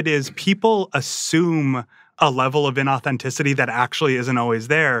some of it is people assume a level of inauthenticity that actually isn't always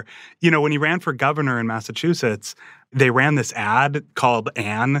there. When he ran for governor in Massachusetts, they ran this ad called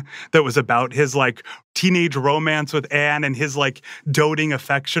Anne that was about his teenage romance with Anne and his doting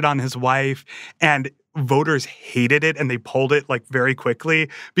affection on his wife. And voters hated it and they pulled it very quickly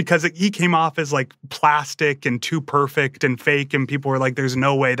because he came off as plastic and too perfect and fake, and people were like, there's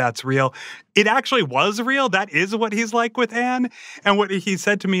no way that's real. It actually was real. That is what he's like with Anne. And what he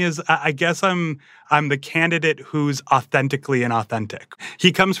said to me is, I guess I'm the candidate who's authentically inauthentic.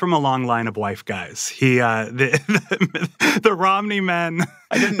 He comes from a long line of wife guys. He the Romney men.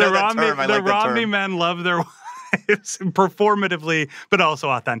 I didn't know that term. I like that term. The Romney men love their wives performatively, but also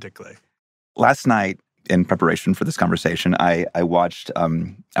authentically. Last night, in preparation for this conversation, I watched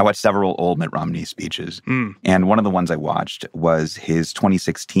several old Mitt Romney speeches. And one of the ones I watched was his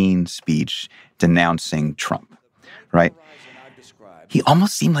 2016 speech denouncing Trump, right? He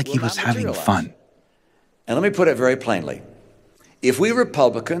almost seemed like he was having fun. And let me put it very plainly. If we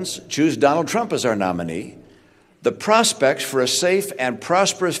Republicans choose Donald Trump as our nominee, the prospects for a safe and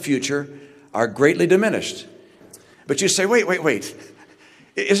prosperous future are greatly diminished. But you say, wait.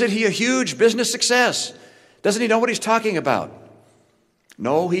 Isn't he a huge business success? Doesn't he know what he's talking about?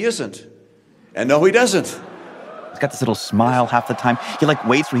 No, he isn't. And no, he doesn't. He's got this little smile half the time. He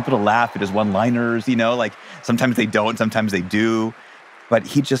waits for people to laugh at his one-liners, sometimes they don't, sometimes they do. But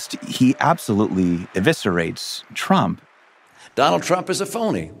he absolutely eviscerates Trump. Donald Trump is a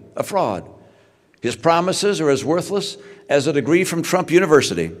phony, a fraud. His promises are as worthless as a degree from Trump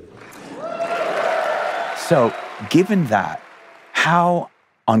University. So, given that, how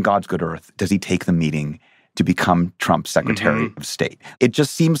on God's good earth does he take the meeting to become Trump's Secretary of State? It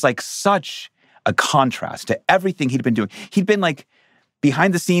just seems like such a contrast to everything he'd been doing. He'd been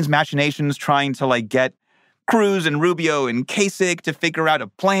behind the scenes machinations trying to get Cruz and Rubio and Kasich to figure out a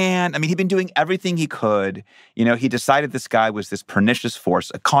plan. I mean, he'd been doing everything he could. He decided this guy was this pernicious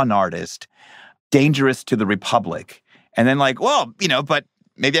force, a con artist, dangerous to the Republic. And then but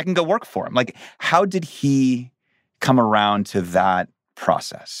maybe I can go work for him. How did he come around to that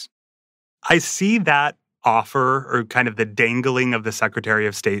process? I see that offer, or kind of the dangling of the Secretary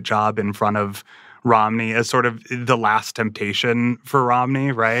of State job in front of Romney, as sort of the last temptation for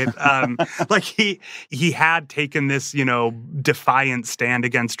Romney, right? He had taken this, defiant stand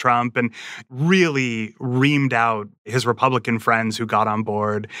against Trump and really reamed out his Republican friends who got on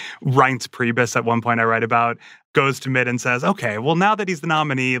board. Reince Priebus, at one point I write about, goes to Mitt and says, okay, well, now that he's the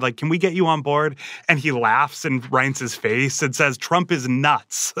nominee, can we get you on board? And he laughs in Reince's face and says, Trump is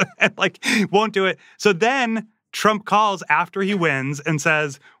nuts, and won't do it. So then Trump calls after he wins and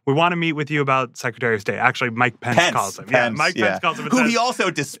says, we want to meet with you about Secretary of State. Actually, Mike Pence calls him. Mike Pence calls him. Who he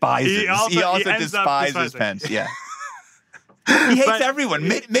also despises. He also despises Pence, yeah. He hates everyone.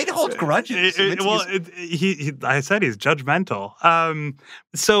 Mitt holds grudges. I said he's judgmental.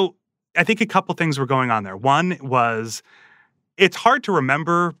 So I think a couple things were going on there. One was, it's hard to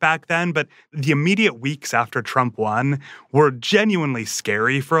remember back then, but the immediate weeks after Trump won were genuinely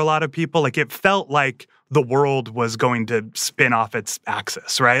scary for a lot of people. Like, it felt like the world was going to spin off its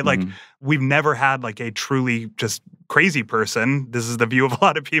axis, right? Like, we've never had like a truly just crazy person. This is the view of a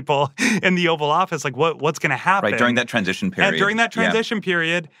lot of people in the Oval Office. Like, what's going to happen? Right, during that transition period. And during that transition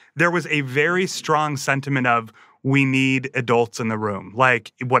period, there was a very strong sentiment of, we need adults in the room.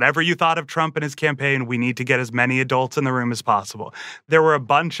 Like, whatever you thought of Trump and his campaign, we need to get as many adults in the room as possible. There were a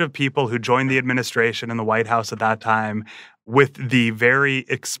bunch of people who joined the administration and the White House at that time with the very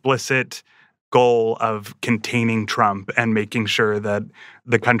explicit goal of containing Trump and making sure that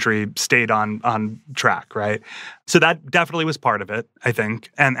the country stayed on track, right? So that definitely was part of it, I think.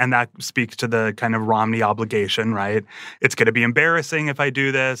 And that speaks to the kind of Romney obligation, right? It's going to be embarrassing if I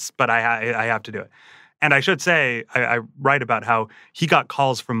do this, but I have to do it. And I should say, I write about how he got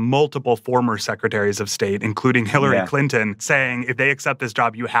calls from multiple former secretaries of state, including Hillary Clinton, saying, if they accept this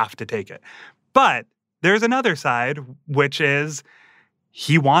job, you have to take it. But there's another side, which is,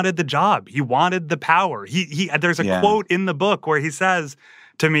 he wanted the job. He wanted the power. There's a quote in the book where he says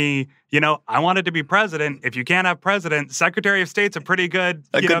to me, I wanted to be president. If you can't have president, Secretary of State's a pretty good,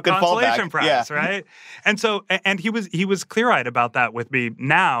 consolation prize, right? And so, and he was clear-eyed about that with me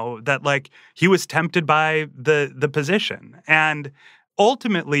now, that like he was tempted by the position. And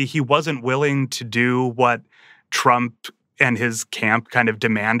ultimately, he wasn't willing to do what Trump and his camp kind of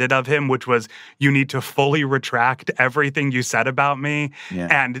demanded of him, which was, you need to fully retract everything you said about me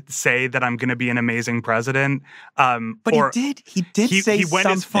and say that I'm going to be an amazing president. But he did say he went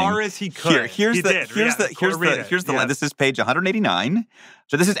something. As far as he could. Here's the line. This is page 189.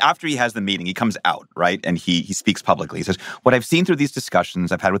 So this is after he has the meeting. He comes out, right? And he speaks publicly. He says, what I've seen through these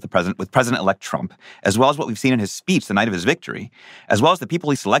discussions I've had with President-elect Trump, as well as what we've seen in his speech the night of his victory, as well as the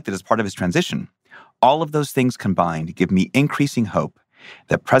people he selected as part of his transition, all of those things combined give me increasing hope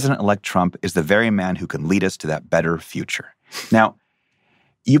that President-elect Trump is the very man who can lead us to that better future. Now,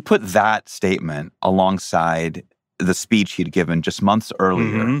 you put that statement alongside the speech he'd given just months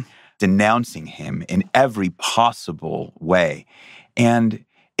earlier, denouncing him in every possible way. And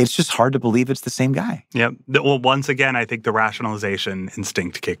it's just hard to believe it's the same guy. Yep. Well, once again, I think the rationalization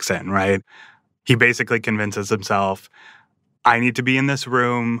instinct kicks in, right? He basically convinces himself, I need to be in this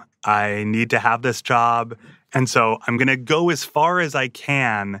room. I need to have this job. And so I'm going to go as far as I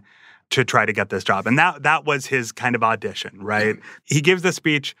can to try to get this job. And that was his kind of audition, right? He gives the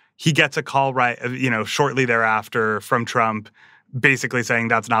speech. He gets a call shortly thereafter from Trump, basically saying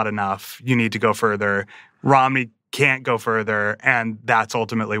that's not enough. You need to go further. Romney can't go further. And that's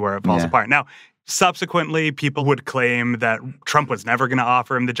ultimately where it falls apart. Now, subsequently, people would claim that Trump was never going to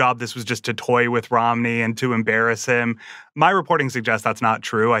offer him the job. This was just to toy with Romney and to embarrass him. My reporting suggests that's not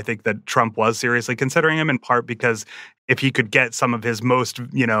true. I think that Trump was seriously considering him, in part because if he could get some of his most,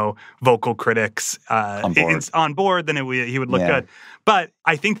 vocal critics on board, then he would look good. But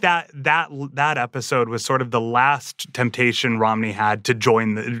I think that episode was sort of the last temptation Romney had to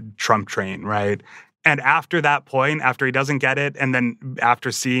join the Trump train, right? And after that point, after he doesn't get it, and then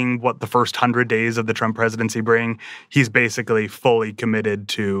after seeing what the first 100 days of the Trump presidency bring, he's basically fully committed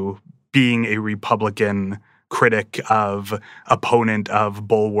to being a Republican critic of, opponent of,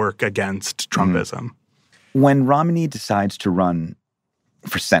 bulwark against Trumpism. When Romney decides to run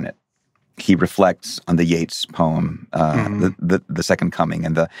for Senate, he reflects on the Yeats poem, the Second Coming,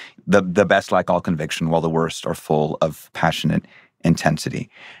 and the best lack all conviction, while the worst are full of passionate intensity.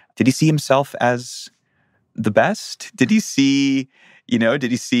 Did he see himself as the best? Did he see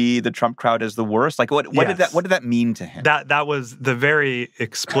the Trump crowd as the worst? Like, what did that mean to him? That was the very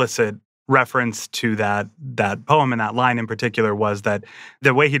explicit reference to that poem, and that line in particular was that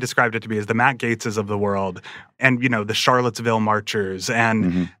the way he described it to be is the Matt Gaetzes of the world, and the Charlottesville marchers,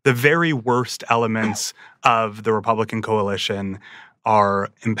 and the very worst elements of the Republican coalition are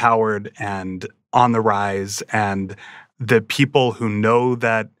empowered and on the rise, and the people who know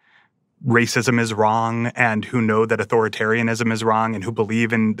that racism is wrong and who know that authoritarianism is wrong and who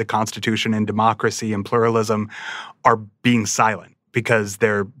believe in the Constitution and democracy and pluralism are being silent because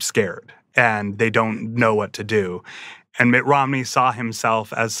they're scared and they don't know what to do. And Mitt Romney saw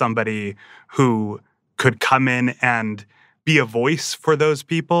himself as somebody who could come in and be a voice for those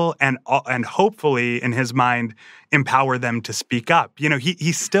people and hopefully, in his mind, empower them to speak up.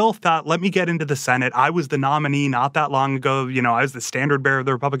 He still thought, let me get into the Senate. I was the nominee not that long ago. I was the standard bearer of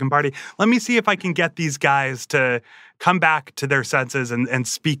the Republican Party. Let me see if I can get these guys to come back to their senses and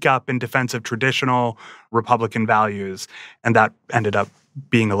speak up in defense of traditional Republican values. And that ended up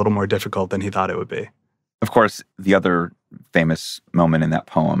being a little more difficult than he thought it would be. Of course, the other famous moment in that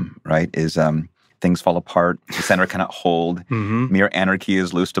poem, right, is things fall apart, the center cannot hold, mere anarchy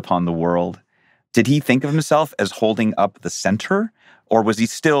is loosed upon the world. Did he think of himself as holding up the center, or was he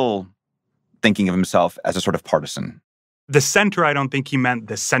still thinking of himself as a sort of partisan? The center, I don't think he meant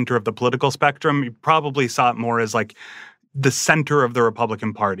the center of the political spectrum. He probably saw it more as like the center of the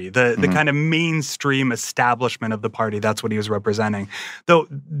Republican Party, the kind of mainstream establishment of the party. That's what he was representing. Though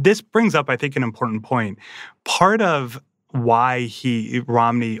this brings up, I think, an important point. Part of why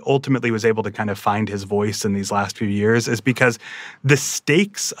Romney ultimately was able to kind of find his voice in these last few years is because the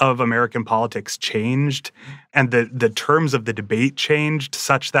stakes of American politics changed and the terms of the debate changed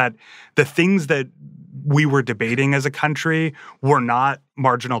such that the things that we were debating as a country were not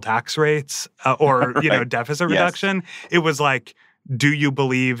marginal tax rates or, right. Deficit reduction. It was like, do you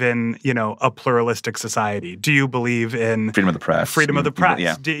believe in, a pluralistic society? Do you believe in freedom of the press? Freedom of the press.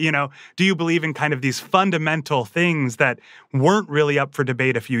 Yeah. Do you believe in kind of these fundamental things that weren't really up for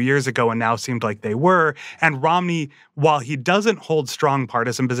debate a few years ago and now seemed like they were? And Romney, while he doesn't hold strong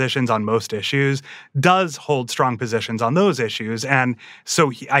partisan positions on most issues, does hold strong positions on those issues. And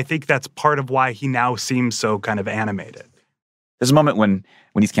so I think that's part of why he now seems so kind of animated. There's a moment when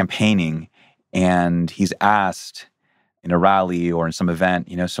he's campaigning and he's asked in a rally or in some event,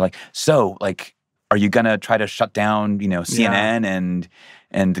 so are you going to try to shut down, CNN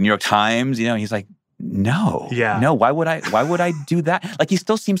and the New York Times? He's like, no, why would I do that? Like, he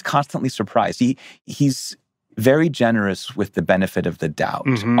still seems constantly surprised. He's very generous with the benefit of the doubt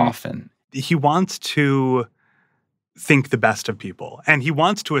often. He wants to think the best of people. And he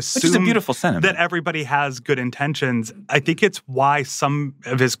wants to assume Which is a beautiful sentiment. That everybody has good intentions. I think it's why some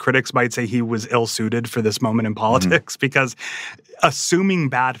of his critics might say he was ill-suited for this moment in politics, because assuming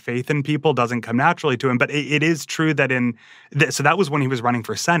bad faith in people doesn't come naturally to him. But it is true that so that was when he was running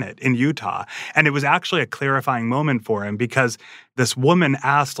for Senate in Utah. And it was actually a clarifying moment for him because this woman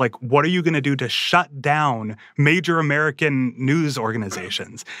asked, what are you going to do to shut down major American news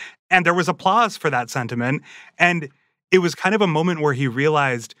organizations? And there was applause for that sentiment. And it was kind of a moment where he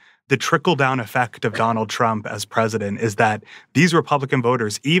realized the trickle-down effect of Donald Trump as president is that these Republican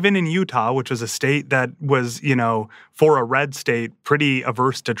voters, even in Utah, which was a state that was, for a red state, pretty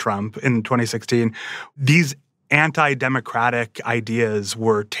averse to Trump in 2016, these anti-democratic ideas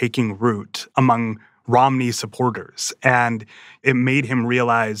were taking root among Romney supporters. And it made him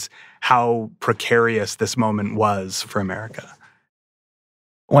realize how precarious this moment was for America.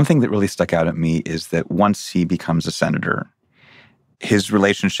 One thing that really stuck out at me is that once he becomes a senator, his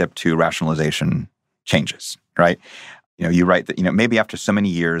relationship to rationalization changes, right? You write that, maybe after so many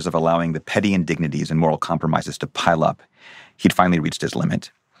years of allowing the petty indignities and moral compromises to pile up, he'd finally reached his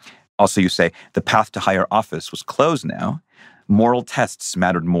limit. Also, you say, the path to higher office was closed now. Moral tests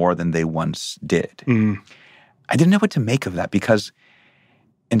mattered more than they once did. I didn't know what to make of that because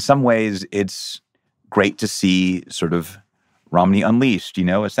in some ways it's great to see sort of Romney unleashed,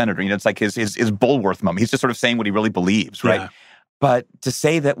 a senator. It's like his Bulworth moment. He's just sort of saying what he really believes, right? Yeah. But to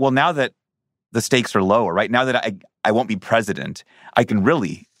say that, well, now that the stakes are lower, right? Now that I won't be president, I can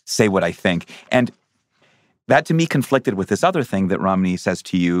really say what I think. And that to me conflicted with this other thing that Romney says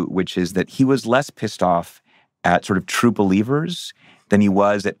to you, which is that he was less pissed off at sort of true believers than he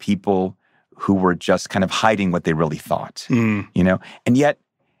was at people who were just kind of hiding what they really thought, And yet,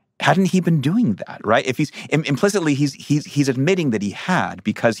 hadn't he been doing that, right? If he's implicitly, he's admitting that he had,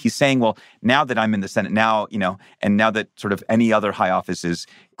 because he's saying, well, now that I'm in the Senate now, and now that sort of any other high office is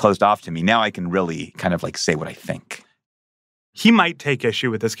closed off to me, now I can really kind of say what I think. He might take issue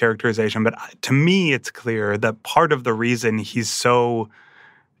with this characterization, but to me, it's clear that part of the reason he's so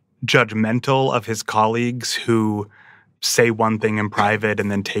judgmental of his colleagues who say one thing in private and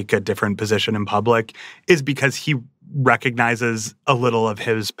then take a different position in public is because he recognizes a little of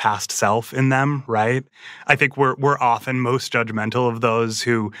his past self in them, right? I think we're often most judgmental of those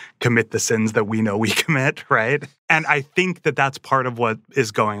who commit the sins that we know we commit, right? And I think that that's part of what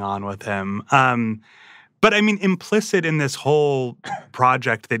is going on with him. But I mean, implicit in this whole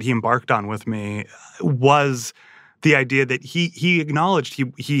project that he embarked on with me was the idea that he acknowledged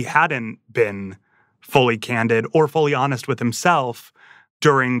he hadn't been fully candid or fully honest with himself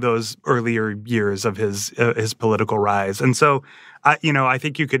during those earlier years of his political rise. And so, I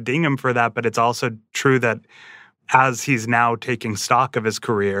think you could ding him for that, but it's also true that as he's now taking stock of his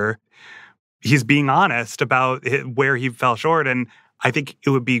career, he's being honest about where he fell short. And I think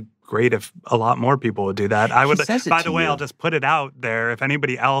it would be great if a lot more people would do that. I would. By the way, you. I'll just put it out there. If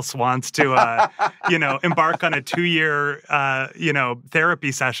anybody else wants to, embark on a 2-year,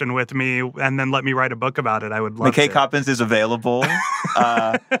 therapy session with me and then let me write a book about it, I would love to. McKay Coppins is available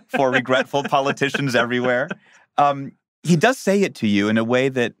for regretful politicians everywhere. He does say it to you in a way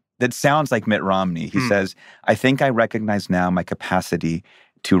that sounds like Mitt Romney. He says, I think I recognize now my capacity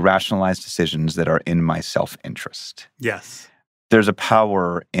to rationalize decisions that are in my self-interest. Yes. There's a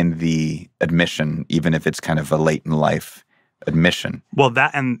power in the admission, even if it's kind of a late in life admission. Well,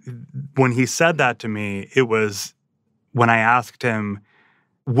 and when he said that to me, it was when I asked him,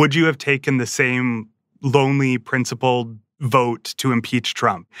 would you have taken the same lonely, principled vote to impeach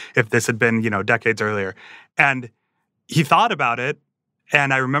Trump if this had been, decades earlier? And he thought about it.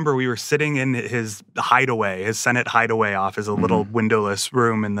 And I remember we were sitting in his hideaway, his Senate hideaway office, a little windowless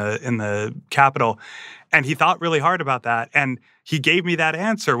room in the Capitol. And he thought really hard about that. And he gave me that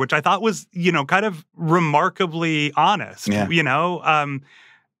answer, which I thought was, kind of remarkably honest. Yeah.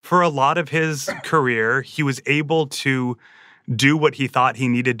 For a lot of his career, he was able to do what he thought he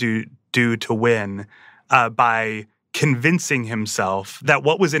needed to do to win by convincing himself that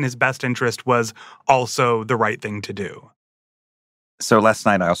what was in his best interest was also the right thing to do. So last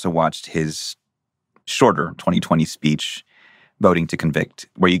night I also watched his shorter 2020 speech, voting to convict,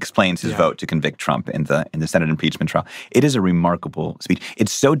 where he explains his vote to convict Trump in the Senate impeachment trial. It is a remarkable speech.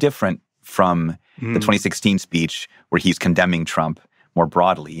 It's so different from the 2016 speech where he's condemning Trump more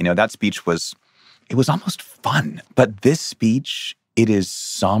broadly. That speech was almost fun. But this speech, it is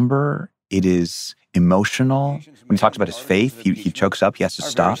somber. It is emotional. When he talks about his faith, he chokes up. He has to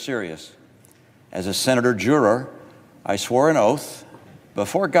stop. Very serious. As a senator juror, I swore an oath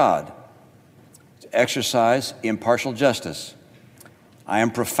before God to exercise impartial justice. I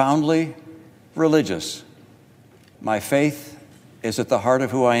am profoundly religious. My faith is at the heart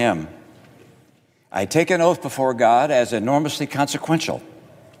of who I am. I take an oath before God as enormously consequential.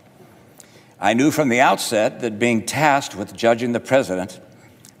 I knew from the outset that being tasked with judging the president,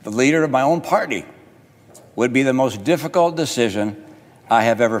 the leader of my own party, would be the most difficult decision I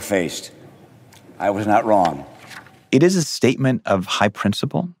have ever faced. I was not wrong. It is a statement of high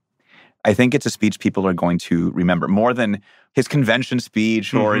principle. I think it's a speech people are going to remember more than his convention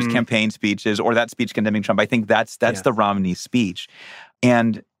speech or his campaign speeches or that speech condemning Trump. I think that's the Romney speech.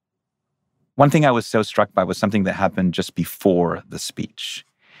 And one thing I was so struck by was something that happened just before the speech.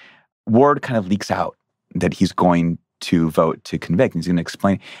 Word kind of leaks out that he's going to vote to convict. He's going to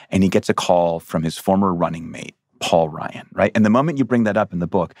explain. And he gets a call from his former running mate, Paul Ryan, right? And the moment you bring that up in the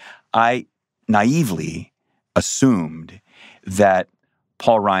book, I naively assumed that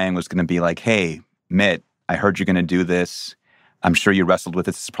Paul Ryan was going to be like, hey, Mitt, I heard you're going to do this. I'm sure you wrestled with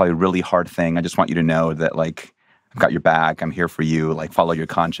it. This is probably a really hard thing. I just want you to know that, I've got your back. I'm here for you. Follow your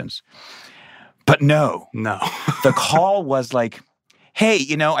conscience. But no. The call was hey,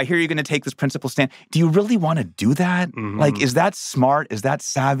 I hear you're going to take this principle stand. Do you really want to do that? Is that smart? Is that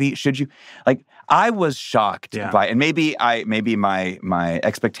savvy? Should you? I was shocked by, and maybe my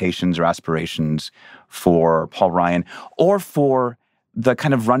expectations or aspirations for Paul Ryan or for the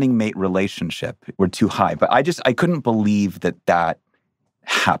kind of running mate relationship were too high. But I couldn't believe that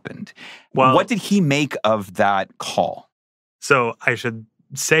happened. Well, what did he make of that call? So I should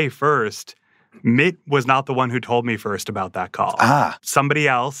say first, Mitt was not the one who told me first about that call. Somebody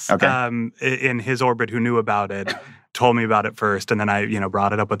else in his orbit who knew about it told me about it first, and then I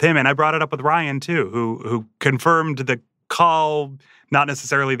brought it up with him, and I brought it up with Ryan too, who confirmed the call, not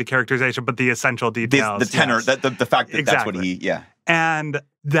necessarily the characterization, but the essential details. The tenor, the fact that that's what he, And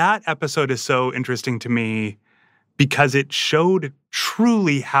that episode is so interesting to me because it showed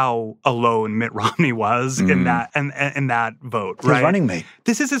truly how alone Mitt Romney was in that vote. His running mate.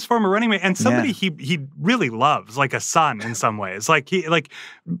 This is his former running mate, and somebody he really loves, like a son in some ways.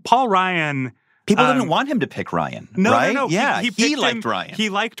 Paul Ryan. People didn't want him to pick Ryan. Right? No. Yeah, he liked him. Ryan. He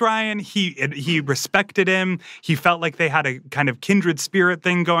liked Ryan. He respected him. He felt like they had a kind of kindred spirit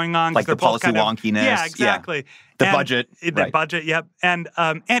thing going on. Like the policy wonkiness. Yeah, exactly. Yeah. The budget. The budget, yep. And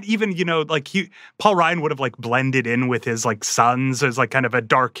even, Paul Ryan would have blended in with his sons as kind of a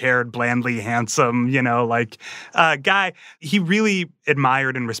dark-haired, blandly handsome, guy. He really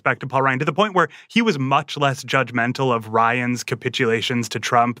admired and respected Paul Ryan to the point where he was much less judgmental of Ryan's capitulations to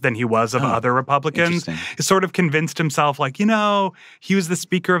Trump than he was of other Republicans. He sort of convinced himself he was the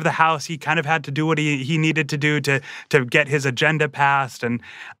Speaker of the House. He kind of had to do what he needed to do to get his agenda passed.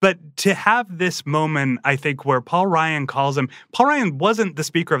 But to have this moment, I think, where Paul Ryan calls him, Paul Ryan wasn't the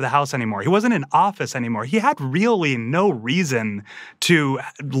Speaker of the House anymore. He wasn't in office anymore. He had really no reason to,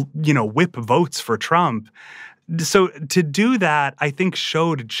 whip votes for Trump. So to do that, I think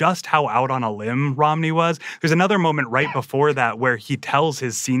showed just how out on a limb Romney was. There's another moment right before that where he tells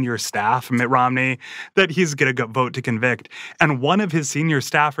his senior staff, Mitt Romney, that he's going to vote to convict. And one of his senior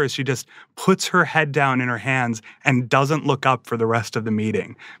staffers, she just puts her head down in her hands and doesn't look up for the rest of the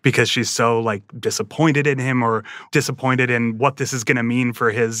meeting because she's so disappointed in him or disappointed in what this is going to mean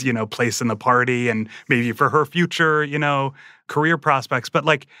for his, place in the party and maybe for her future, career prospects.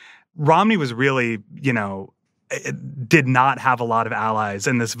 But Romney was really, did not have a lot of allies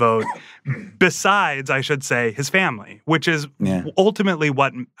in this vote, besides, I should say, his family, which is ultimately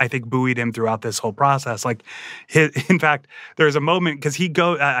what I think buoyed him throughout this whole process. In fact, there's a moment, because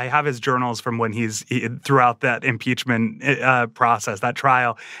I have his journals from when he's throughout that impeachment process, that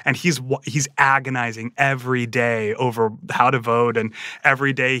trial, and he's agonizing every day over how to vote, and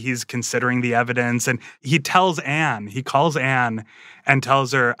every day he's considering the evidence, and he calls Anne and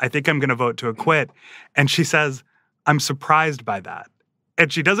tells her, I think I'm going to vote to acquit. And she says, I'm surprised by that.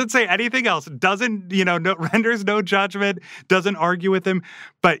 And she doesn't say anything else, renders no judgment, doesn't argue with him.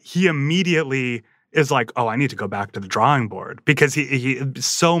 But he immediately is like, oh, I need to go back to the drawing board, because he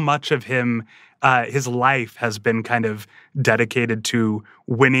so much of him, his life has been kind of dedicated to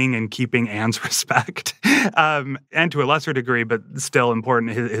winning and keeping Anne's respect, and to a lesser degree, but still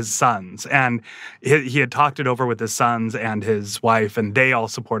important, his sons. And he had talked it over with his sons and his wife, and they all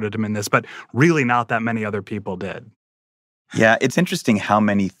supported him in this, but really not that many other people did. Yeah, it's interesting how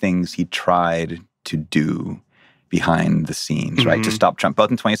many things he tried to do behind the scenes, right, to stop Trump, both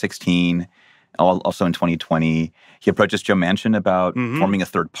in 2016, also in 2020. He approaches Joe Manchin about forming a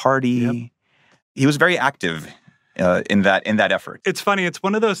third party. Yep. He was very active in that effort. It's funny. It's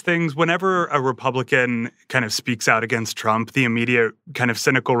one of those things, whenever a Republican kind of speaks out against Trump, the immediate kind of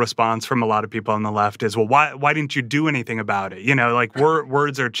cynical response from a lot of people on the left is, well, why didn't you do anything about it?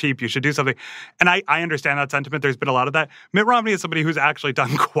 Words are cheap. You should do something. And I understand that sentiment. There's been a lot of that. Mitt Romney is somebody who's actually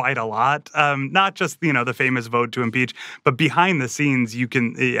done quite a lot, not just, the famous vote to impeach, but behind the scenes, you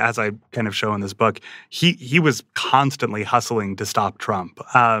can, as I kind of show in this book, he was constantly hustling to stop Trump.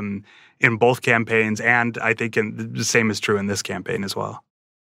 In both campaigns, and I think the same is true in this campaign as well.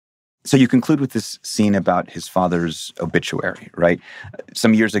 So you conclude with this scene about his father's obituary, right?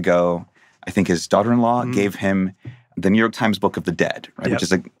 Some years ago, I think his daughter-in-law gave him the New York Times Book of the Dead, right? Yep. Which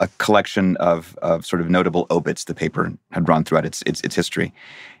is a collection of sort of notable obits the paper had run throughout its history.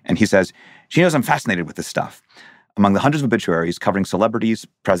 And he says, she knows I'm fascinated with this stuff. Among the hundreds of obituaries covering celebrities,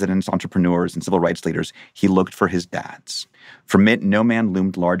 presidents, entrepreneurs, and civil rights leaders, he looked for his dad's. For Mitt, no man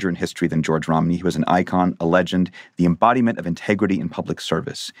loomed larger in history than George Romney. He was an icon, a legend, the embodiment of integrity in public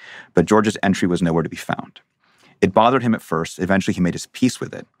service. But George's entry was nowhere to be found. It bothered him at first. Eventually, he made his peace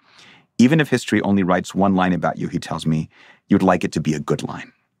with it. Even if history only writes one line about you, he tells me, you'd like it to be a good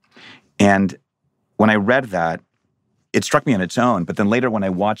line. And when I read that, it struck me on its own. But then later, when I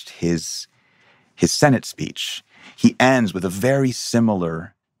watched his Senate speech, he ends with a very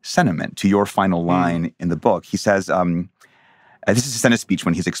similar sentiment to your final line in the book. He says, this is a Senate speech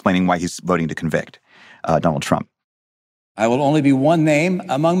when he's explaining why he's voting to convict Donald Trump. I will only be one name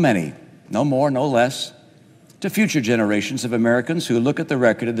among many, no more, no less, to future generations of Americans who look at the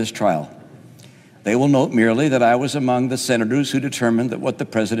record of this trial. They will note merely that I was among the senators who determined that what the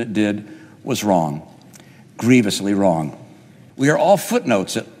president did was wrong, grievously wrong. We are all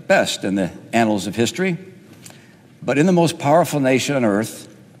footnotes at best in the annals of history, but in the most powerful nation on earth,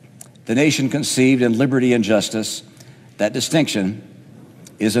 the nation conceived in liberty and justice, that distinction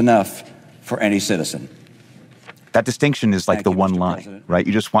is enough for any citizen. That distinction is like the one line, right?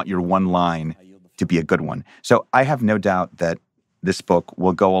 You just want your one line to be a good one. So I have no doubt that this book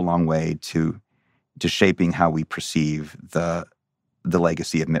will go a long way to shaping how we perceive the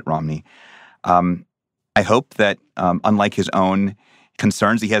legacy of Mitt Romney. I hope that, unlike his own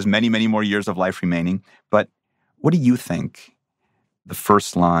concerns, he has many, many more years of life remaining. But what do you think the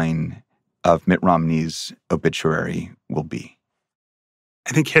first line of Mitt Romney's obituary will be?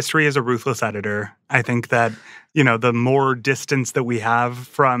 I think history is a ruthless editor. I think that, the more distance that we have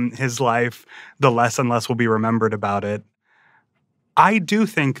from his life, the less and less will be remembered about it. I do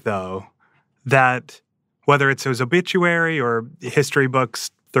think, though, that whether it's his obituary or history books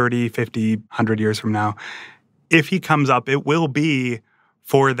 30, 50, 100 years from now, if he comes up, it will be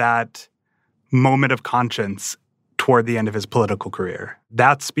for that moment of conscience toward the end of his political career.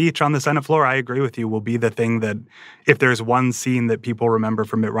 That speech on the Senate floor, I agree with you, will be the thing that, if there's one scene that people remember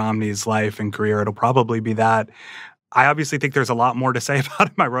from Mitt Romney's life and career, it'll probably be that. I obviously think there's a lot more to say about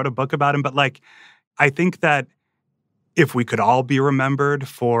him. I wrote a book about him, but I think that if we could all be remembered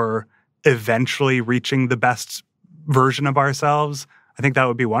for eventually reaching the best version of ourselves, I I think that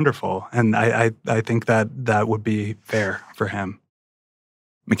would be wonderful. And I think that would be fair for him.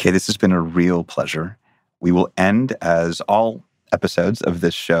 McKay, this has been a real pleasure. We will end, as all episodes of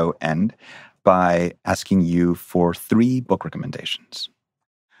this show end, by asking you for 3 book recommendations.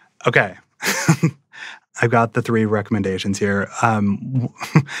 Okay. I've got the 3 recommendations here.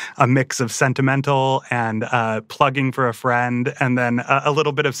 A mix of sentimental and plugging for a friend, and then a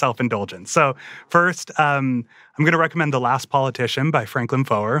little bit of self-indulgence. So first, I'm going to recommend The Last Politician by Franklin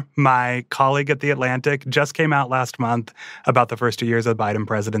Foer. My colleague at The Atlantic just came out last month about the first 2 years of the Biden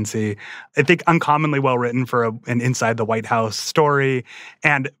presidency. I think uncommonly well written for an inside the White House story,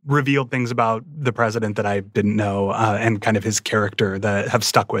 and revealed things about the president that I didn't know, and kind of his character that have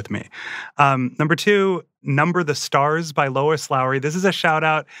stuck with me. Number 2, Number the Stars by Lois Lowry. This is a shout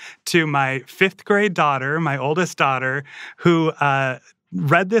out to my 5th grade daughter, my oldest daughter, who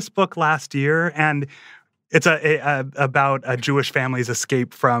read this book last year, and it's about a Jewish family's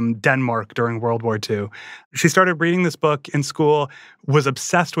escape from Denmark during World War II. She started reading this book in school, was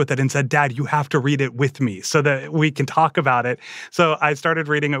obsessed with it, and said, "Dad, you have to read it with me so that we can talk about it." So I started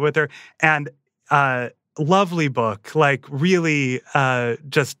reading it with her, and lovely book, like really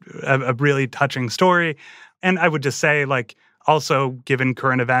just a really touching story. And I would just say, like, also, given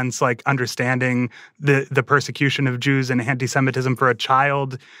current events, like understanding the persecution of Jews and anti-Semitism for a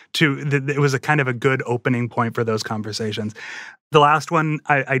child, it was a kind of a good opening point for those conversations. The last one,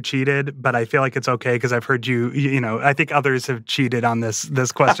 I cheated, but I feel like it's okay because I've heard I think others have cheated on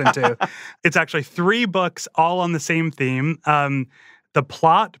this question too. It's actually 3 books all on the same theme. The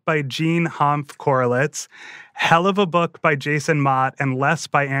Plot by Jean Humph Korelitz, Hell of a Book by Jason Mott, and Less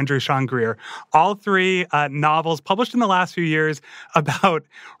by Andrew Sean Greer. All 3 novels published in the last few years about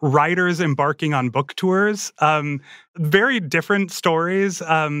writers embarking on book tours. Very different stories.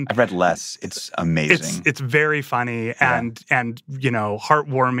 I've read Less. It's amazing. It's very funny and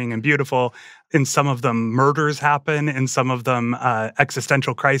heartwarming and beautiful. In some of them, murders happen. In some of them,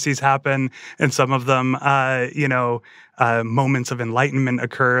 existential crises happen. In some of them, moments of enlightenment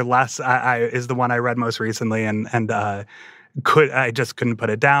occur. Less is the one I read most recently, and I just couldn't put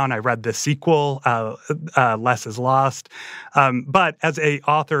it down. I read the sequel, Less is Lost. But as a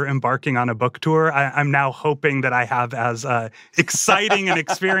author embarking on a book tour, I'm now hoping that I have as exciting an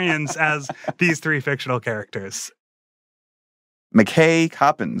experience as these 3 fictional characters. McKay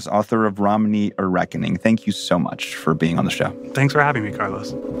Coppins, author of Romney: A Reckoning. Thank you so much for being on the show. Thanks for having me,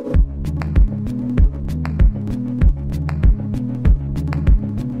 Carlos.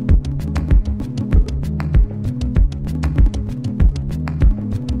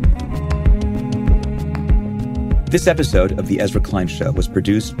 This episode of The Ezra Klein Show was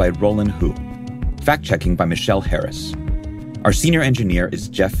produced by Roland Hu. Fact-checking by Michelle Harris. Our senior engineer is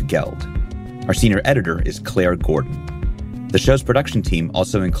Jeff Geld. Our senior editor is Claire Gordon. The show's production team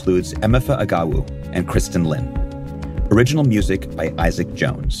also includes Emefa Agawu and Kristen Lin. Original music by Isaac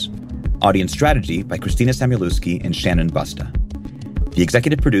Jones. Audience strategy by Christina Samuelewski and Shannon Busta. The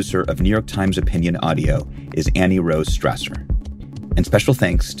executive producer of New York Times Opinion Audio is Annie Rose Strasser. And special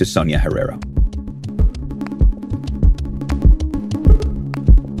thanks to Sonia Herrero.